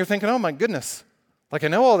read this and you're thinking, oh my goodness, like I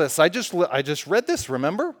know all this. I just read this,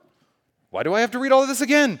 remember? Why do I have to read all of this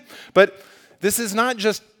again? But this is not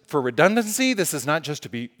just for redundancy. This is not to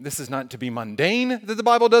be mundane that the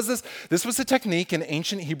Bible does this. This was a technique in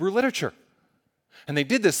ancient Hebrew literature. And they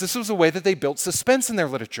did this. This was a way that they built suspense in their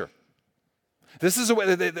literature. This is a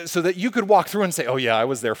way so that you could walk through and say, oh yeah, I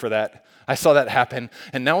was there for that. I saw that happen.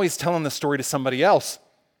 And now he's telling the story to somebody else.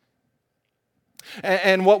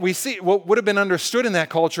 And what we see, what would have been understood in that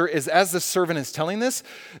culture is as the servant is telling this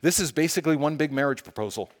is basically one big marriage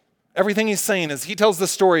proposal. Everything he's saying is he tells the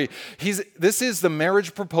story. This is the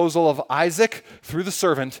marriage proposal of Isaac through the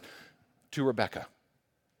servant to Rebekah,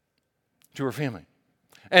 to her family.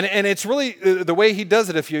 And it's really the way he does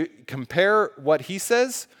it. If you compare what he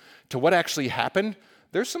says to what actually happened,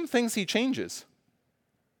 there's some things he changes.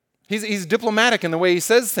 He's diplomatic in the way he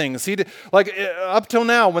says things. Up till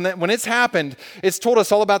now, when it's happened, it's told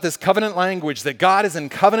us all about this covenant language, that God is in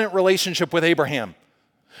covenant relationship with Abraham,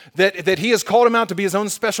 that he has called him out to be his own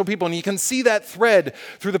special people, and you can see that thread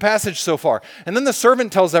through the passage so far. And then the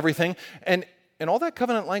servant tells everything, and all that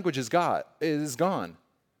covenant language is gone.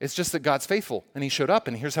 It's just that God's faithful, and he showed up,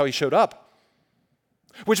 and here's how he showed up.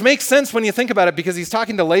 Which makes sense when you think about it, because he's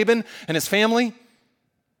talking to Laban and his family.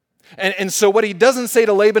 And so what he doesn't say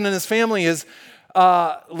to Laban and his family is,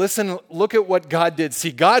 listen, look at what God did.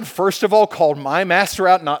 See, God, first of all, called my master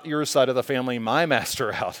out, not your side of the family, my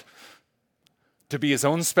master out, to be his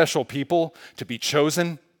own special people, to be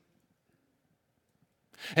chosen.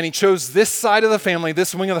 And he chose this side of the family,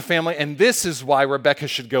 this wing of the family, and this is why Rebekah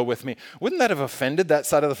should go with me. Wouldn't that have offended that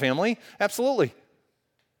side of the family? Absolutely.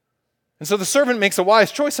 And so the servant makes a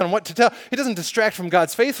wise choice on what to tell. He doesn't distract from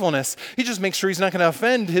God's faithfulness. He just makes sure he's not going to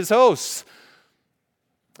offend his hosts.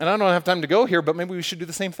 And I don't have time to go here, but maybe we should do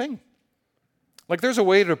the same thing. Like there's a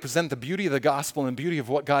way to present the beauty of the gospel and beauty of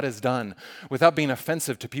what God has done without being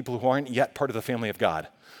offensive to people who aren't yet part of the family of God.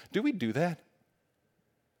 Do we do that?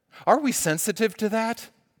 Are we sensitive to that?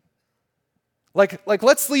 Like,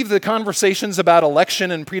 let's leave the conversations about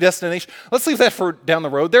election and predestination. Let's leave that for down the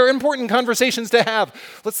road. They're important conversations to have.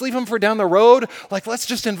 Let's leave them for down the road. Like, let's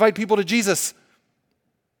just invite people to Jesus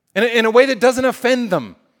in a way that doesn't offend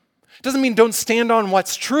them. It doesn't mean don't stand on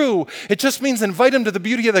what's true. It just means invite them to the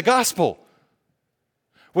beauty of the gospel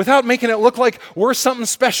without making it look like we're something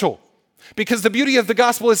special. Because the beauty of the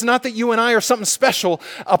gospel is not that you and I are something special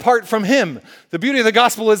apart from him. The beauty of the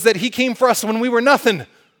gospel is that he came for us when we were nothing.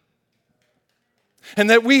 And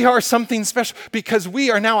that we are something special because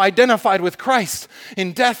we are now identified with Christ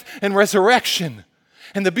in death and resurrection.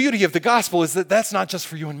 And the beauty of the gospel is that that's not just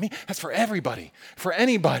for you and me, that's for everybody, for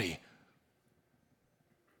anybody.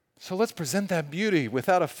 So let's present that beauty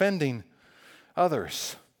without offending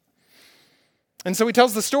others. And so he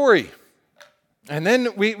tells the story. And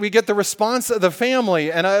then we get the response of the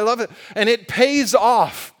family, and I love it. And it pays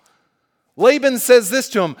off. Laban says this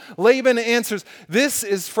to him. Laban answers, "This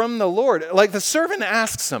is from the Lord." Like the servant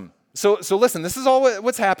asks him. So listen, this is all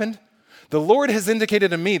what's happened. The Lord has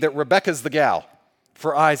indicated to me that Rebekah's the gal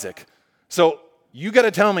for Isaac. So you got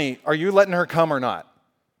to tell me, are you letting her come or not?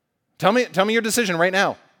 Tell me your decision right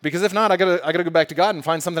now. Because if not, I gotta go back to God and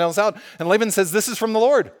find something else out. And Laban says, "This is from the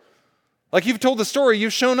Lord." Like you've told the story,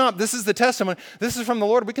 you've shown up. This is the testimony. This is from the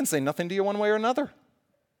Lord. We can say nothing to you one way or another.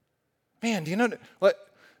 Man, do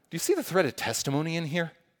you see the thread of testimony in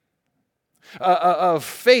here? Of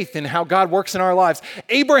faith in how God works in our lives.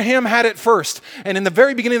 Abraham had it first. And in the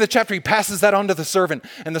very beginning of the chapter, he passes that on to the servant.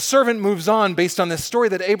 And the servant moves on based on this story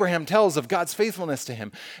that Abraham tells of God's faithfulness to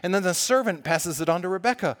him. And then the servant passes it on to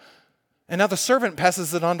Rebekah. And now the servant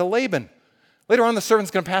passes it on to Laban. Later on, the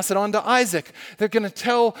servant's going to pass it on to Isaac. They're going to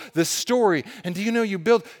tell this story. And do you know you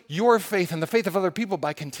build your faith and the faith of other people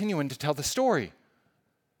by continuing to tell the story?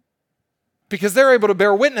 Because they're able to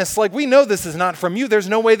bear witness, like we know this is not from you. There's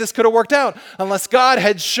no way this could have worked out unless God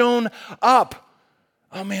had shown up.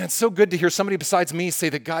 Oh man, it's so good to hear somebody besides me say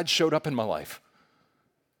that God showed up in my life.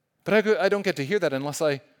 But I don't get to hear that unless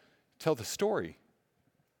I tell the story.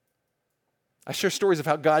 I share stories of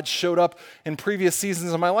how God showed up in previous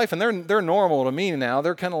seasons of my life, and they're normal to me now.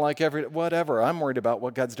 They're kind of like whatever. I'm worried about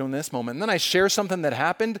what God's doing this moment. And then I share something that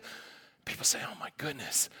happened. People say, "Oh my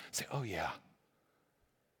goodness." I say, "Oh yeah.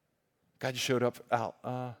 God showed up out.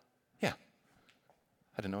 Yeah.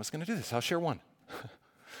 I didn't know I was going to do this. I'll share one."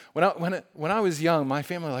 When I was young, my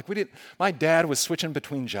family, my dad was switching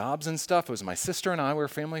between jobs and stuff. It was my sister and I, we were a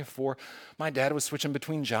family of 4. My dad was switching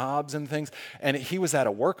between jobs and things, and he was out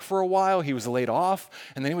of work for a while. He was laid off,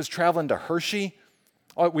 and then he was traveling to Hershey.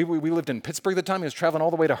 We lived in Pittsburgh at the time. He was traveling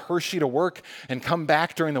all the way to Hershey to work and come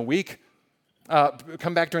back during the weekend,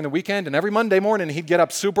 and every Monday morning he'd get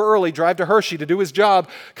up super early, drive to Hershey to do his job,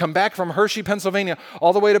 come back from Hershey, Pennsylvania,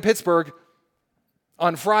 all the way to Pittsburgh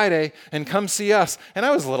on Friday and come see us. And I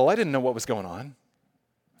was little. I didn't know what was going on.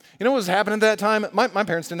 You know what was happening at that time? My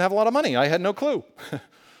parents didn't have a lot of money. I had no clue.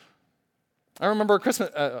 I remember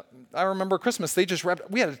Christmas. They just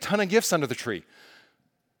we had a ton of gifts under the tree.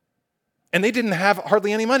 And they didn't have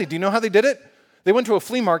hardly any money. Do you know how they did it? They went to a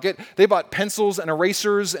flea market. They bought pencils and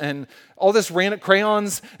erasers and all this random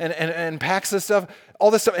crayons and packs of stuff, all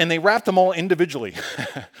this stuff, and they wrapped them all individually.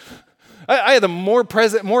 I had more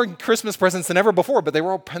Christmas presents than ever before, but they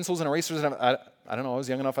were all pencils and erasers. And I don't know, I was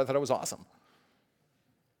young enough, I thought it was awesome.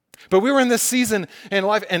 But we were in this season in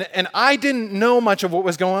life, and I didn't know much of what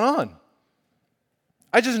was going on.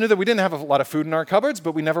 I just knew that we didn't have a lot of food in our cupboards,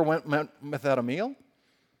 but we never went without a meal.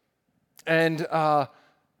 And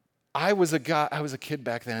I was a kid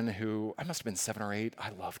back then who, I must have been 7 or 8,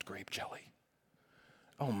 I loved grape jelly.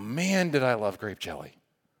 Oh man, did I love grape jelly.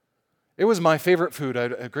 It was my favorite food. I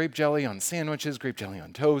had grape jelly on sandwiches, grape jelly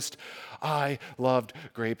on toast. I loved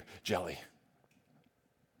grape jelly.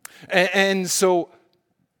 And so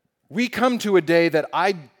we come to a day that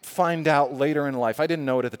I find out later in life. I didn't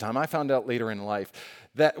know it at the time. I found out later in life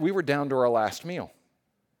that we were down to our last meal.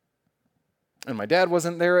 And my dad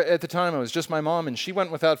wasn't there at the time. It was just my mom, and she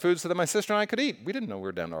went without food so that my sister and I could eat. We didn't know we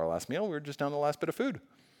were down to our last meal. We were just down to the last bit of food.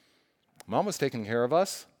 Mom was taking care of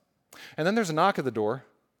us. And then there's a knock at the door.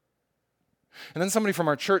 And then somebody from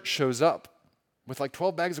our church shows up with like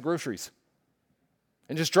 12 bags of groceries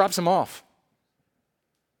and just drops them off.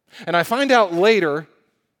 And I find out later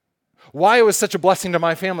why it was such a blessing to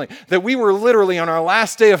my family, that we were literally on our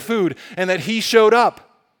last day of food and that he showed up.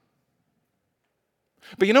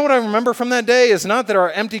 But you know what I remember from that day is not that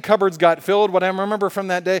our empty cupboards got filled. What I remember from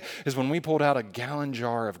that day is when we pulled out a gallon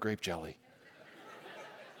jar of grape jelly.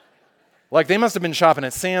 Like they must have been shopping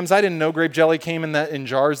at Sam's. I didn't know grape jelly came in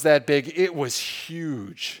jars that big. It was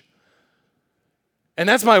huge. And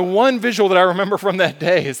that's my one visual that I remember from that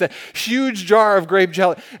day, is that huge jar of grape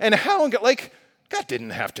jelly. And how, like, God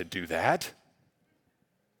didn't have to do that.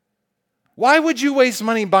 Why would you waste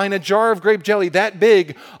money buying a jar of grape jelly that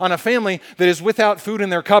big on a family that is without food in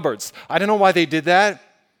their cupboards? I don't know why they did that.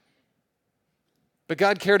 But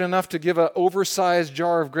God cared enough to give an oversized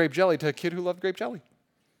jar of grape jelly to a kid who loved grape jelly.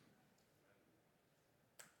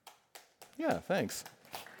 Yeah, thanks.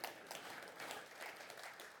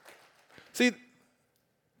 See,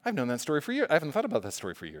 I've known that story for years. I haven't thought about that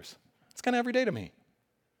story for years. It's kind of every day to me.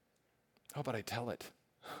 Oh, but I tell it.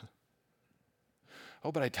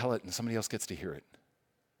 Oh, but I tell it and somebody else gets to hear it.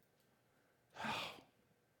 Oh,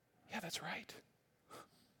 yeah, that's right.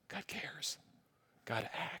 God cares. God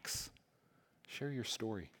acts. Share your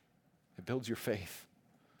story. It builds your faith.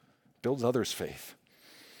 Builds others' faith.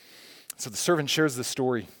 So the servant shares the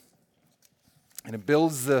story. And it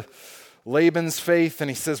builds Laban's faith. And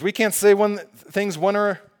he says, we can't say things one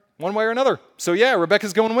way or another. So yeah,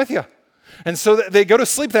 Rebekah's going with you. And so they go to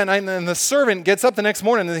sleep that night. And the servant gets up the next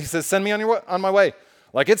morning and he says, send me on my way.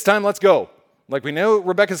 Like, it's time, let's go. Like, we know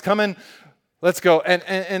Rebekah's coming, let's go.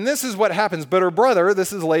 And this is what happens. But her brother,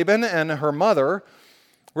 this is Laban, and her mother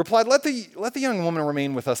replied, let the young woman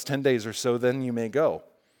remain with us 10 days or so, then you may go.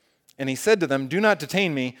 And he said to them, do not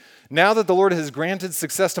detain me. Now that the Lord has granted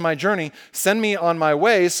success to my journey, send me on my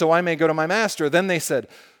way so I may go to my master. Then they said,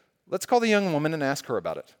 let's call the young woman and ask her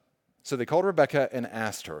about it. So they called Rebekah and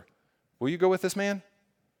asked her, will you go with this man?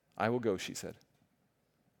 I will go, she said.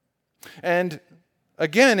 And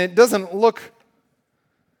again, it doesn't look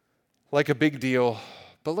like a big deal,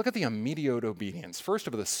 but look at the immediate obedience. First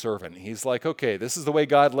of the servant, he's like, okay, this is the way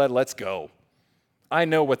God led, let's go. I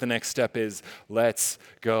know what the next step is, let's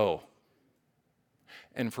go.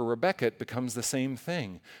 And for Rebekah, it becomes the same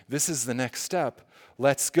thing. This is the next step,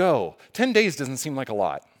 let's go. 10 days doesn't seem like a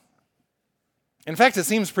lot. In fact, it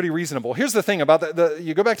seems pretty reasonable. Here's the thing about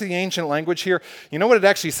you go back to the ancient language here, you know what it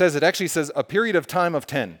actually says? It actually says a period of time of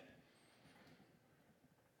 10.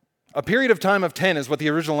 A period of time of 10 is what the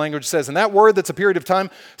original language says. And that word that's a period of time,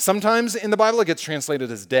 sometimes in the Bible it gets translated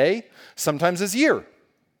as day, sometimes as year,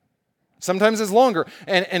 sometimes as longer.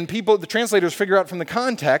 And people, the translators figure out from the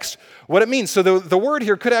context what it means. So the word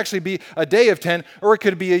here could actually be a day of 10, or it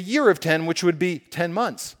could be a year of 10, which would be 10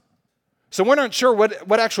 months. So we're not sure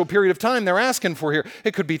what actual period of time they're asking for here.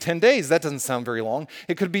 It could be 10 days. That doesn't sound very long.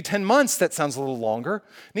 It could be 10 months. That sounds a little longer.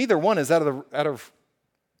 Neither one is out of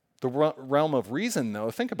the realm of reason,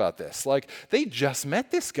 though. Think about this. Like, they just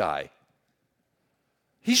met this guy.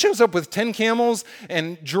 He shows up with 10 camels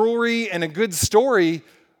and jewelry and a good story.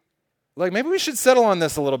 Like, maybe we should settle on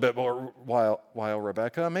this a little bit more while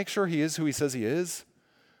Rebekah. Make sure he is who he says he is.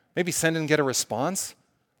 Maybe send and get a response.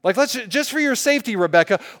 Like, let's just for your safety,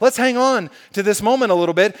 Rebekah, let's hang on to this moment a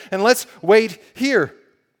little bit and let's wait here.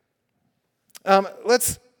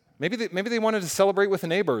 Maybe they wanted to celebrate with the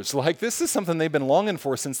neighbors. Like, this is something they've been longing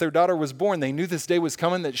for since their daughter was born. They knew this day was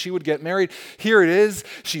coming, that she would get married. Here it is.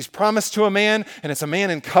 She's promised to a man, and it's a man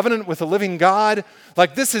in covenant with the living God.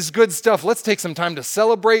 Like, this is good stuff. Let's take some time to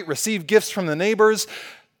celebrate, receive gifts from the neighbors,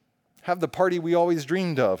 have the party we always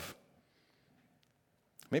dreamed of.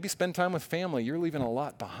 Maybe spend time with family. You're leaving a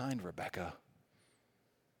lot behind, Rebekah.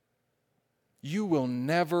 You will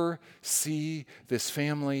never see this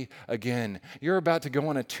family again. You're about to go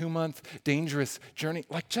on a 2-month dangerous journey.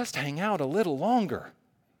 Like, just hang out a little longer.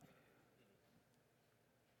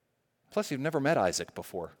 Plus, you've never met Isaac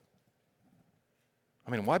before.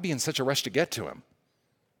 I mean, why be in such a rush to get to him?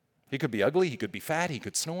 He could be ugly, he could be fat, he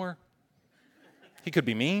could snore, he could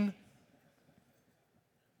be mean.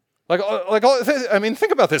 I mean,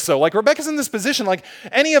 think about this, though. Like, Rebekah's in this position, like,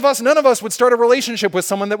 any of us, none of us would start a relationship with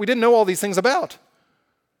someone that we didn't know all these things about.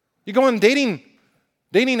 You go on dating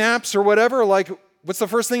apps or whatever, like, what's the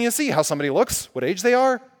first thing you see? How somebody looks, what age they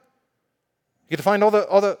are. You get to find all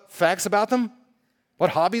the facts about them,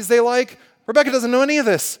 what hobbies they like. Rebekah doesn't know any of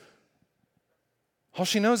this. All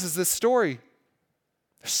she knows is this story.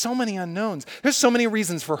 There's so many unknowns. There's so many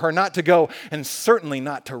reasons for her not to go, and certainly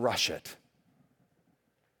not to rush it.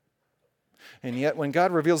 And yet, when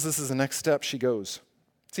God reveals this is the next step, she goes.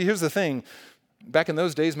 See, here's the thing. Back in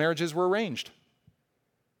those days, marriages were arranged.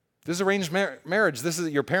 This is arranged marriage. This is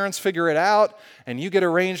your parents figure it out, and you get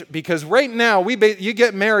arranged. Because right now, you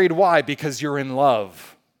get married. Why? Because you're in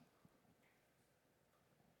love.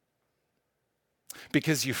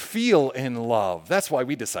 Because you feel in love. That's why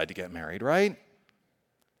we decide to get married, right?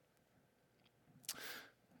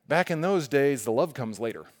 Back in those days, the love comes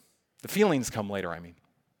later. The feelings come later, I mean.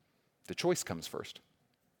 The choice comes first.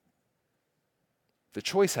 The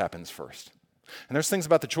choice happens first. And there's things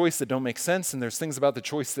about the choice that don't make sense, and there's things about the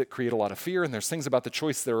choice that create a lot of fear, and there's things about the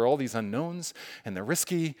choice that are all these unknowns, and they're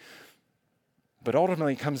risky. But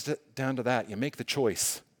ultimately, it comes down to that. You make the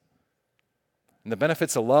choice. And the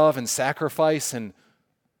benefits of love and sacrifice and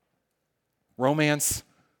romance,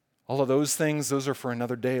 all of those things, those are for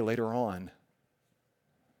another day later on.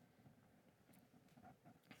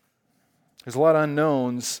 There's a lot of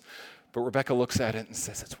unknowns, but Rebecca looks at it and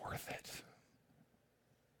says it's worth it.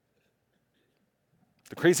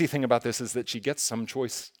 The crazy thing about this is that she gets some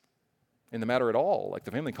choice in the matter at all. Like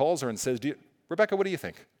the family calls her and says, Rebecca, what do you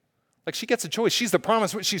think? Like she gets a choice. She's the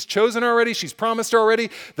promise. She's chosen already. She's promised already.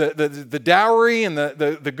 The dowry and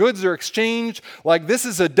the goods are exchanged. Like this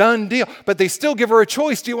is a done deal. But they still give her a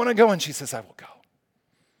choice. Do you want to go? And she says, I will go.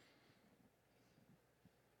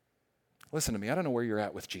 Listen to me. I don't know where you're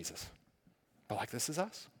at with Jesus. But like this is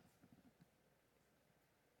us.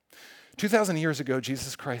 2,000 years ago,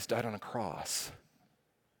 Jesus Christ died on a cross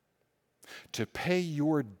to pay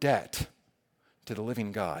your debt to the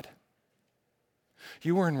living God.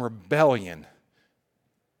 You were in rebellion,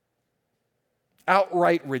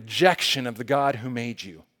 outright rejection of the God who made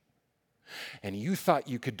you. And you thought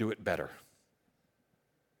you could do it better.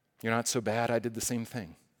 You're not so bad, I did the same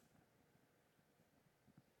thing.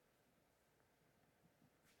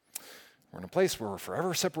 We're in a place where we're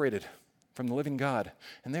forever separated from the living God,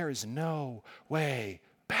 and there is no way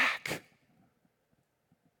back.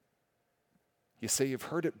 You say you've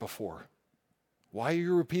heard it before. Why are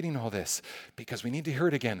you repeating all this? Because we need to hear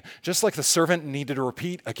it again. Just like the servant needed to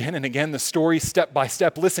repeat again and again the story step by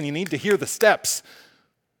step. Listen, you need to hear the steps.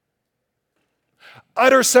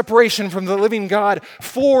 Utter separation from the living God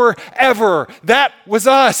forever. That was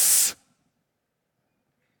us.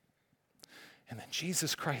 And then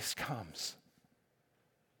Jesus Christ comes.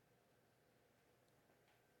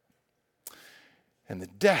 And the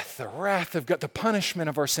death, the wrath of God, the punishment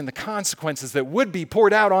of our sin, the consequences that would be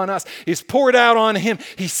poured out on us is poured out on him.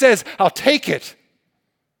 He says, I'll take it.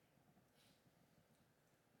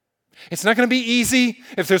 It's not going to be easy.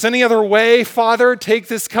 If there's any other way, Father, take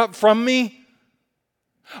this cup from me.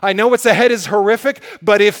 I know what's ahead is horrific,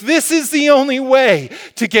 but if this is the only way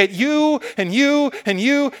to get you and you and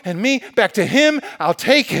you and me back to him, I'll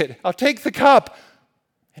take it. I'll take the cup.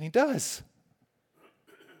 And he does.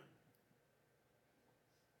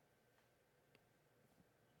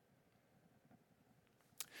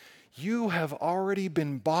 You have already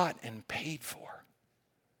been bought and paid for.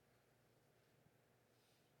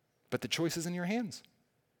 But the choice is in your hands.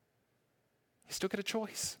 You still get a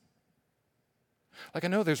choice. Like I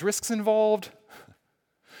know there's risks involved.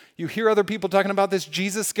 You hear other people talking about this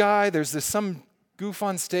Jesus guy. There's some goof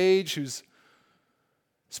on stage who's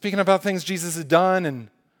speaking about things Jesus has done, and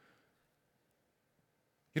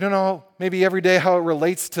you don't know maybe every day how it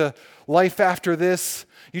relates to life after this.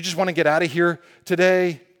 You just want to get out of here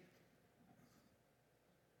today.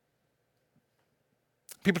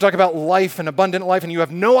 People talk about life and abundant life, and you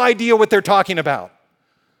have no idea what they're talking about.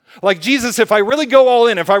 Like, Jesus, if I really go all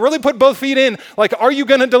in, if I really put both feet in, like, are you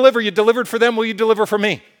going to deliver? You delivered for them, will you deliver for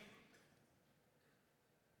me?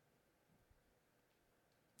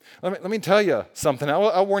 Let me tell you something.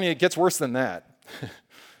 I'll warn you, it gets worse than that.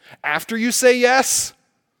 After you say yes,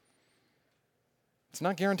 it's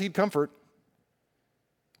not guaranteed comfort.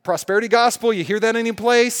 Prosperity gospel, you hear that any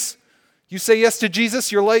place? You say yes to Jesus,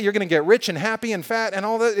 you're going to get rich and happy and fat and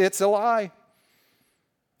all that. It's a lie.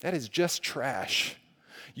 That is just trash.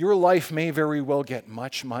 Your life may very well get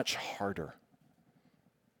much, much harder.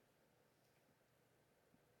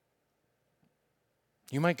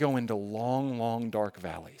 You might go into long, long, dark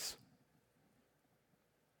valleys.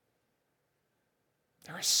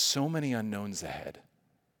 There are so many unknowns ahead.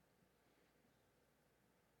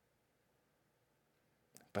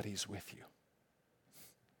 But he's with you.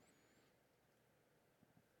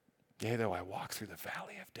 Yea, though I walk through the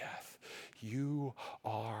valley of death, you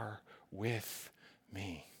are with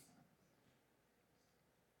me.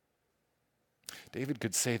 David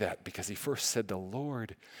could say that because he first said, the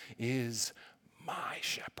Lord is my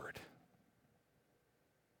shepherd.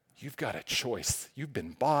 You've got a choice. You've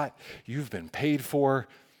been bought, you've been paid for,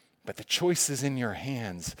 but the choice is in your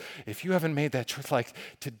hands. If you haven't made that choice, like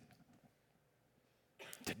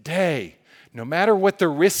today, no matter what the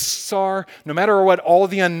risks are, no matter what all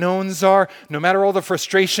the unknowns are, no matter all the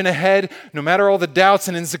frustration ahead, no matter all the doubts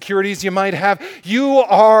and insecurities you might have, you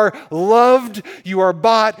are loved, you are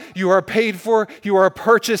bought, you are paid for, you are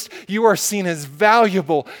purchased, you are seen as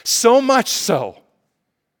valuable, so much so.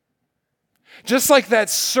 Just like that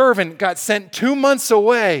servant got sent 2 months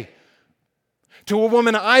away to a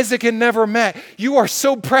woman Isaac had never met. You are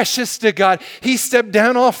so precious to God. He stepped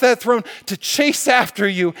down off that throne to chase after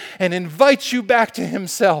you and invite you back to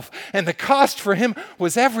himself. And the cost for him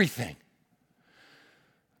was everything.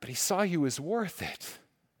 But he saw you as worth it.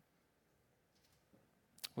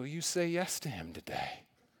 Will you say yes to him today?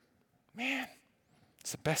 Man,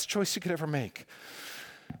 it's the best choice you could ever make.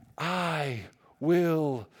 I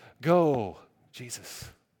will go, Jesus.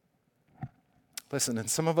 Listen, and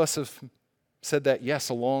some of us have said that yes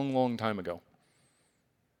a long, long time ago.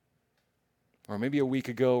 Or maybe a week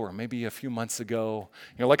ago, or maybe a few months ago.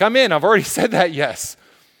 You're like, I'm in, I've already said that yes.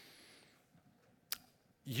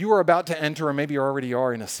 You are about to enter, or maybe you already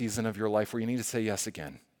are in a season of your life where you need to say yes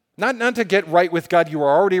again. Not to get right with God. You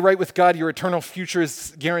are already right with God. Your eternal future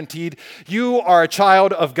is guaranteed. You are a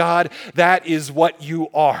child of God. That is what you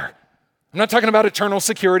are. I'm not talking about eternal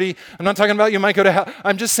security. I'm not talking about you might go to hell.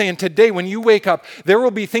 I'm just saying today when you wake up, there will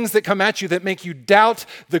be things that come at you that make you doubt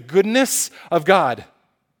the goodness of God,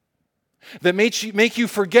 that make you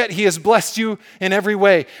forget he has blessed you in every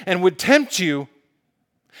way and would tempt you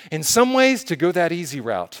in some ways to go that easy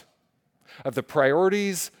route of the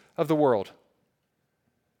priorities of the world.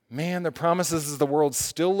 Man, the promises of the world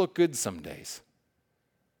still look good some days.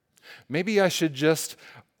 Maybe I should just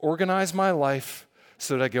organize my life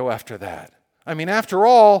so that I go after that. I mean, after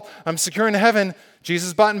all, I'm secure in heaven.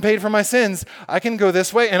 Jesus bought and paid for my sins. I can go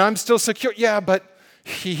this way and I'm still secure. Yeah, but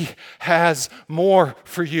he has more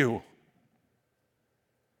for you.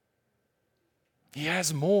 He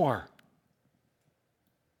has more.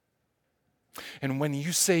 And when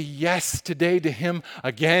you say yes today to him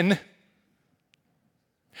again,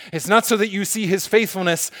 it's not so that you see his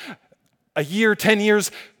faithfulness a year, 10 years,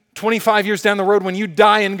 25 years down the road when you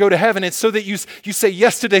die and go to heaven. It's so that you say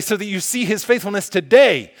yes today so that you see his faithfulness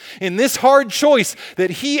today in this hard choice that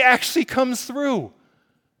he actually comes through.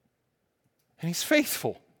 And he's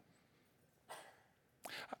faithful.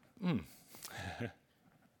 I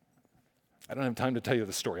don't have time to tell you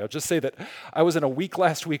the story. I'll just say that I was in a week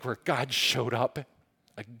last week where God showed up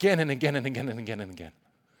again and again and again and again and again.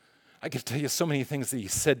 I could tell you so many things that he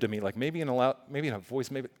said to me, like maybe in a voice,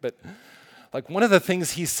 but like one of the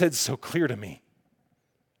things he said so clear to me.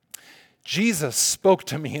 Jesus spoke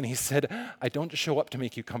to me and he said, I don't show up to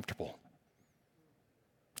make you comfortable.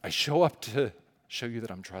 I show up to show you that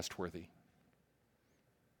I'm trustworthy.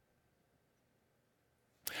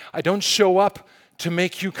 I don't show up to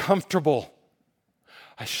make you comfortable.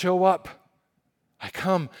 I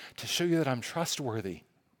come to show you that I'm trustworthy.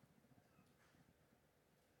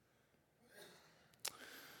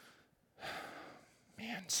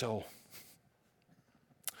 Man, so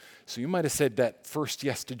you might have said that first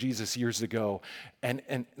yes to Jesus years ago,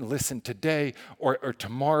 and listen, today or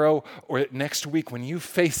tomorrow or next week when you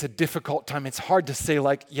face a difficult time, it's hard to say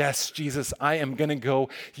like, yes, Jesus, I am going to go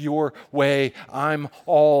your way. I'm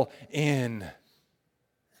all in.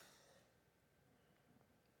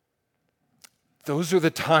 Those are the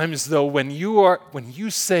times, though, when you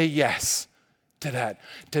say yes to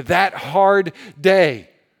that hard day,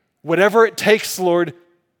 whatever it takes, Lord,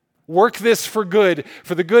 work this for good,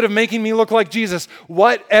 for the good of making me look like Jesus,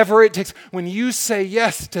 whatever it takes. When you say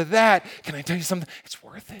yes to that, can I tell you something? It's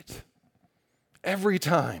worth it. Every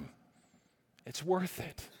time, it's worth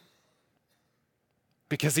it.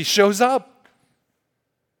 Because he shows up.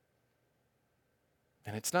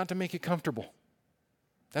 And it's not to make you comfortable.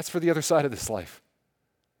 That's for the other side of this life.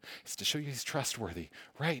 It's to show you he's trustworthy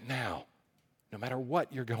right now, no matter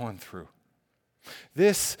what you're going through.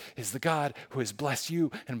 This is the God who has blessed you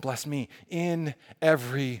and blessed me in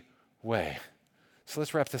every way. So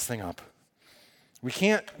let's wrap this thing up. We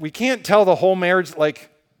can't tell the whole marriage, like,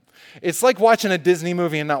 it's like watching a Disney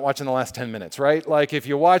movie and not watching the last 10 minutes, right? Like if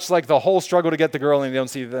you watch like the whole struggle to get the girl and you don't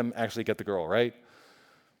see them actually get the girl, right?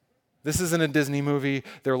 This isn't a Disney movie.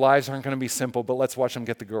 Their lives aren't going to be simple, but let's watch them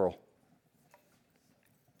get the girl.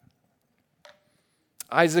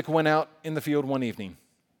 Isaac went out in the field one evening,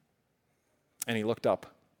 and he looked up.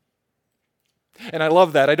 And I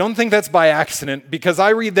love that. I don't think that's by accident, because I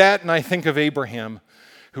read that and I think of Abraham,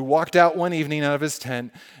 who walked out one evening out of his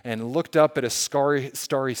tent and looked up at a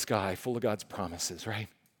starry sky full of God's promises, right?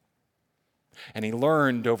 And he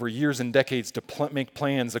learned over years and decades to make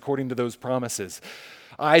plans according to those promises.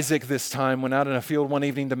 Isaac this time went out in a field one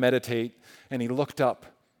evening to meditate, and he looked up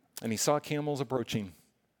and he saw camels approaching.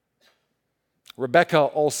 Rebekah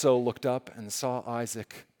also looked up and saw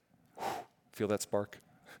Isaac. Feel that spark?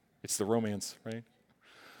 It's the romance, right?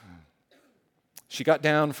 She got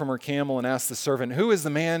down from her camel and asked the servant, "Who is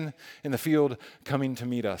the man in the field coming to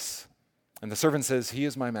meet us?" And the servant says, he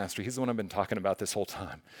is my master. He's the one I've been talking about this whole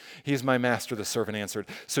time. He is my master, the servant answered.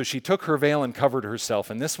 So she took her veil and covered herself.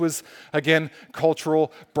 And this was, again,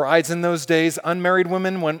 cultural. Brides in those days, unmarried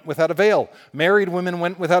women went without a veil. Married women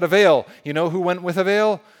went without a veil. You know who went with a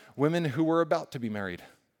veil? Women who were about to be married.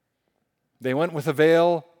 They went with a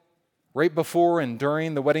veil right before and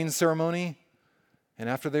during the wedding ceremony. And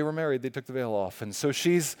after they were married, they took the veil off. And so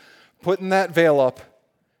she's putting that veil up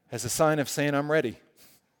as a sign of saying, I'm ready.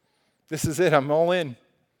 This is it. I'm all in.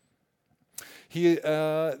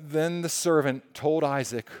 Then the servant told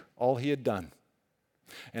Isaac all he had done.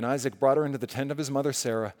 And Isaac brought her into the tent of his mother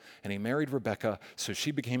Sarah, and he married Rebekah, so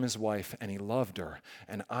she became his wife, and he loved her.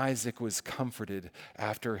 And Isaac was comforted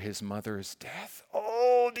after his mother's death.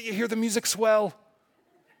 Oh, do you hear the music swell?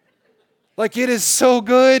 Like, it is so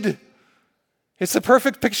good. It's the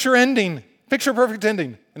perfect picture ending. Picture perfect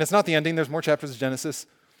ending. And it's not the ending. There's more chapters of Genesis.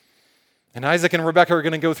 And Isaac and Rebekah are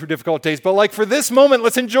going to go through difficult days. But like for this moment,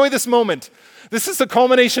 let's enjoy this moment. This is the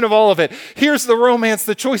culmination of all of it. Here's the romance.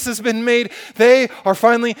 The choice has been made. They are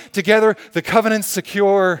finally together. The covenant's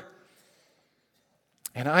secure.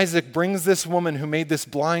 And Isaac brings this woman who made this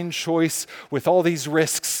blind choice with all these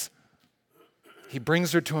risks. He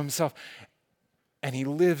brings her to himself. And he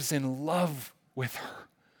lives in love with her,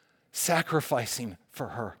 sacrificing for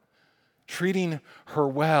her, treating her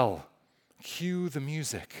well. Cue the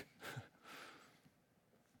music.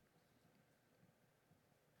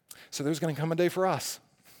 So there's going to come a day for us.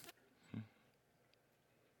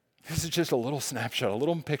 This is just a little snapshot, a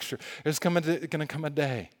little picture. There's going to come a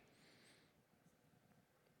day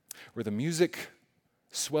where the music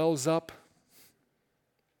swells up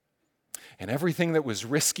and everything that was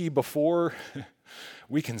risky before,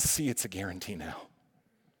 we can see it's a guarantee now.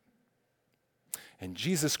 And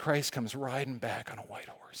Jesus Christ comes riding back on a white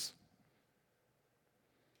horse.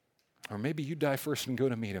 Or maybe you die first and go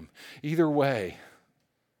to meet him. Either way,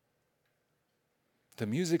 the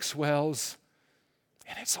music swells,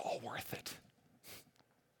 and it's all worth it.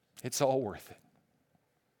 It's all worth it.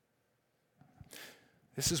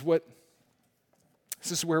 This is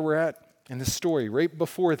where we're at in the story, right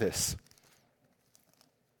before this.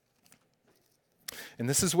 And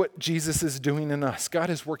this is what Jesus is doing in us. God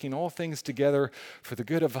is working all things together for the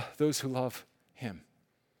good of those who love him,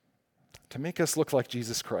 to make us look like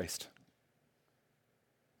Jesus Christ.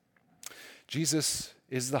 Jesus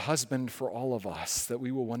is the husband for all of us that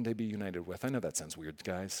we will one day be united with. I know that sounds weird,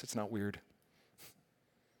 guys. It's not weird.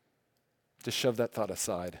 Just shove that thought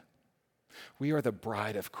aside. We are the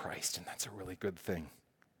bride of Christ, and that's a really good thing.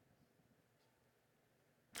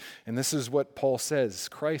 And this is what Paul says.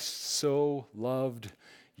 Christ so loved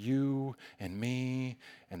you and me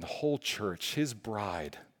and the whole church, his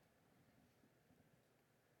bride.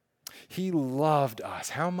 He loved us.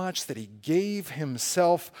 How much that he gave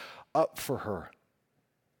himself up for her,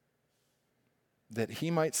 that he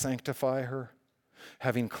might sanctify her,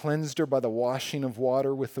 having cleansed her by the washing of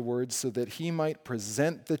water with the word, so that he might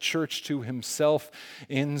present the church to himself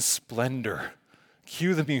in splendor.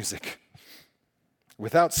 Cue the music.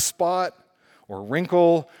 Without spot or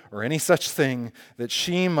wrinkle or any such thing, that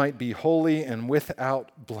she might be holy and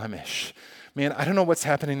without blemish. Man, I don't know what's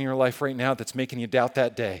happening in your life right now that's making you doubt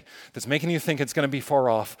that day, that's making you think it's going to be far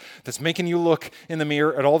off, that's making you look in the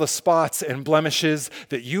mirror at all the spots and blemishes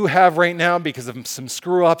that you have right now because of some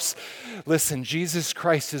screw-ups. Listen, Jesus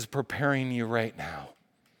Christ is preparing you right now,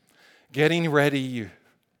 getting you ready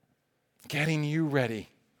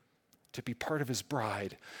to be part of his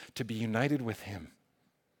bride, to be united with him,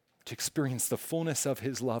 to experience the fullness of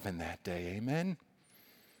his love in that day. Amen?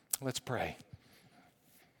 Let's pray.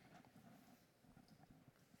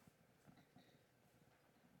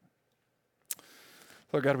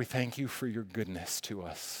 Lord God, we thank you for your goodness to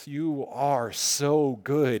us. You are so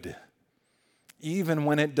good, even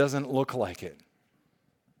when it doesn't look like it.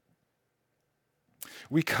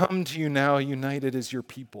 We come to you now united as your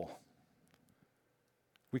people.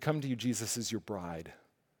 We come to you, Jesus, as your bride.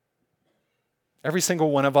 Every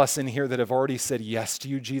single one of us in here that have already said yes to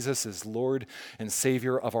you, Jesus, as Lord and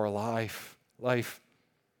Savior of our life.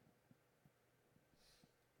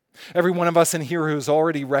 Every one of us in here who's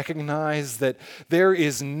already recognized that there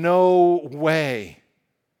is no way.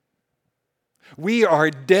 We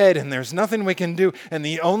are dead and there's nothing we can do, and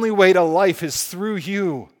the only way to life is through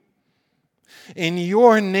you. In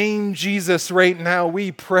your name, Jesus, right now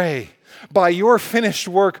we pray. By your finished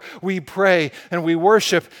work, we pray and we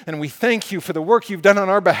worship and we thank you for the work you've done on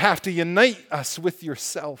our behalf to unite us with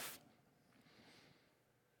yourself.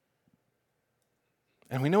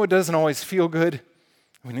 And we know it doesn't always feel good.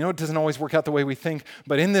 We know it doesn't always work out the way we think,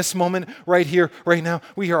 but in this moment, right here, right now,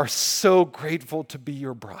 we are so grateful to be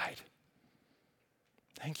your bride.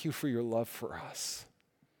 Thank you for your love for us.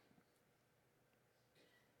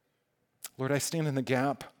 Lord, I stand in the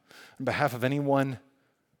gap on behalf of anyone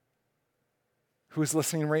who is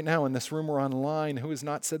listening right now in this room or online who has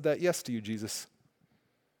not said that yes to you, Jesus.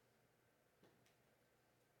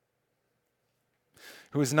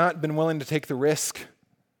 Who has not been willing to take the risk,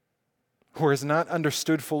 who has not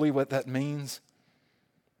understood fully what that means,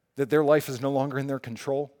 that their life is no longer in their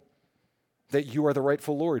control, that you are the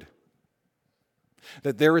rightful Lord,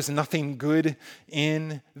 that there is nothing good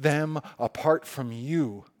in them apart from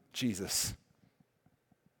you, Jesus,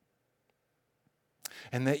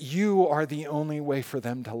 and that you are the only way for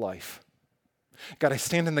them to life. God, I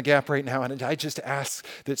stand in the gap right now, and I just ask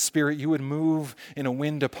that, Spirit, you would move in a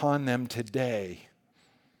wind upon them today,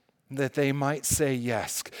 that they might say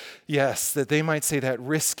yes. Yes, that they might say that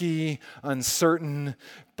risky, uncertain,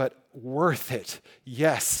 but worth it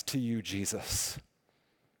yes to you, Jesus.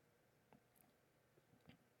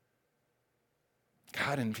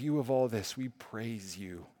 God, in view of all this, we praise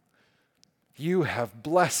you. You have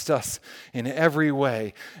blessed us in every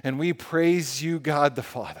way, and we praise you, God the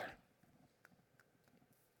Father,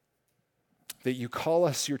 that you call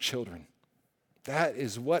us your children. That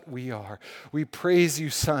is what we are. We praise you,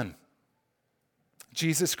 Son,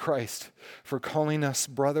 Jesus Christ, for calling us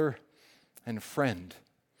brother and friend.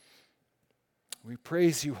 We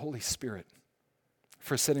praise you, Holy Spirit,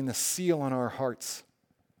 for setting the seal on our hearts.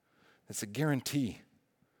 It's a guarantee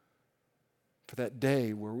for that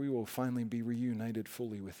day where we will finally be reunited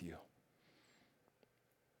fully with you.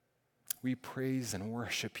 We praise and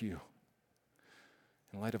worship you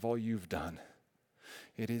in light of all you've done.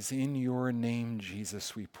 It is in your name,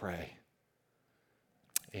 Jesus, we pray.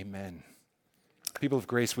 Amen. People of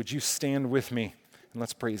grace, would you stand with me and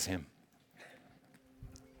let's praise him.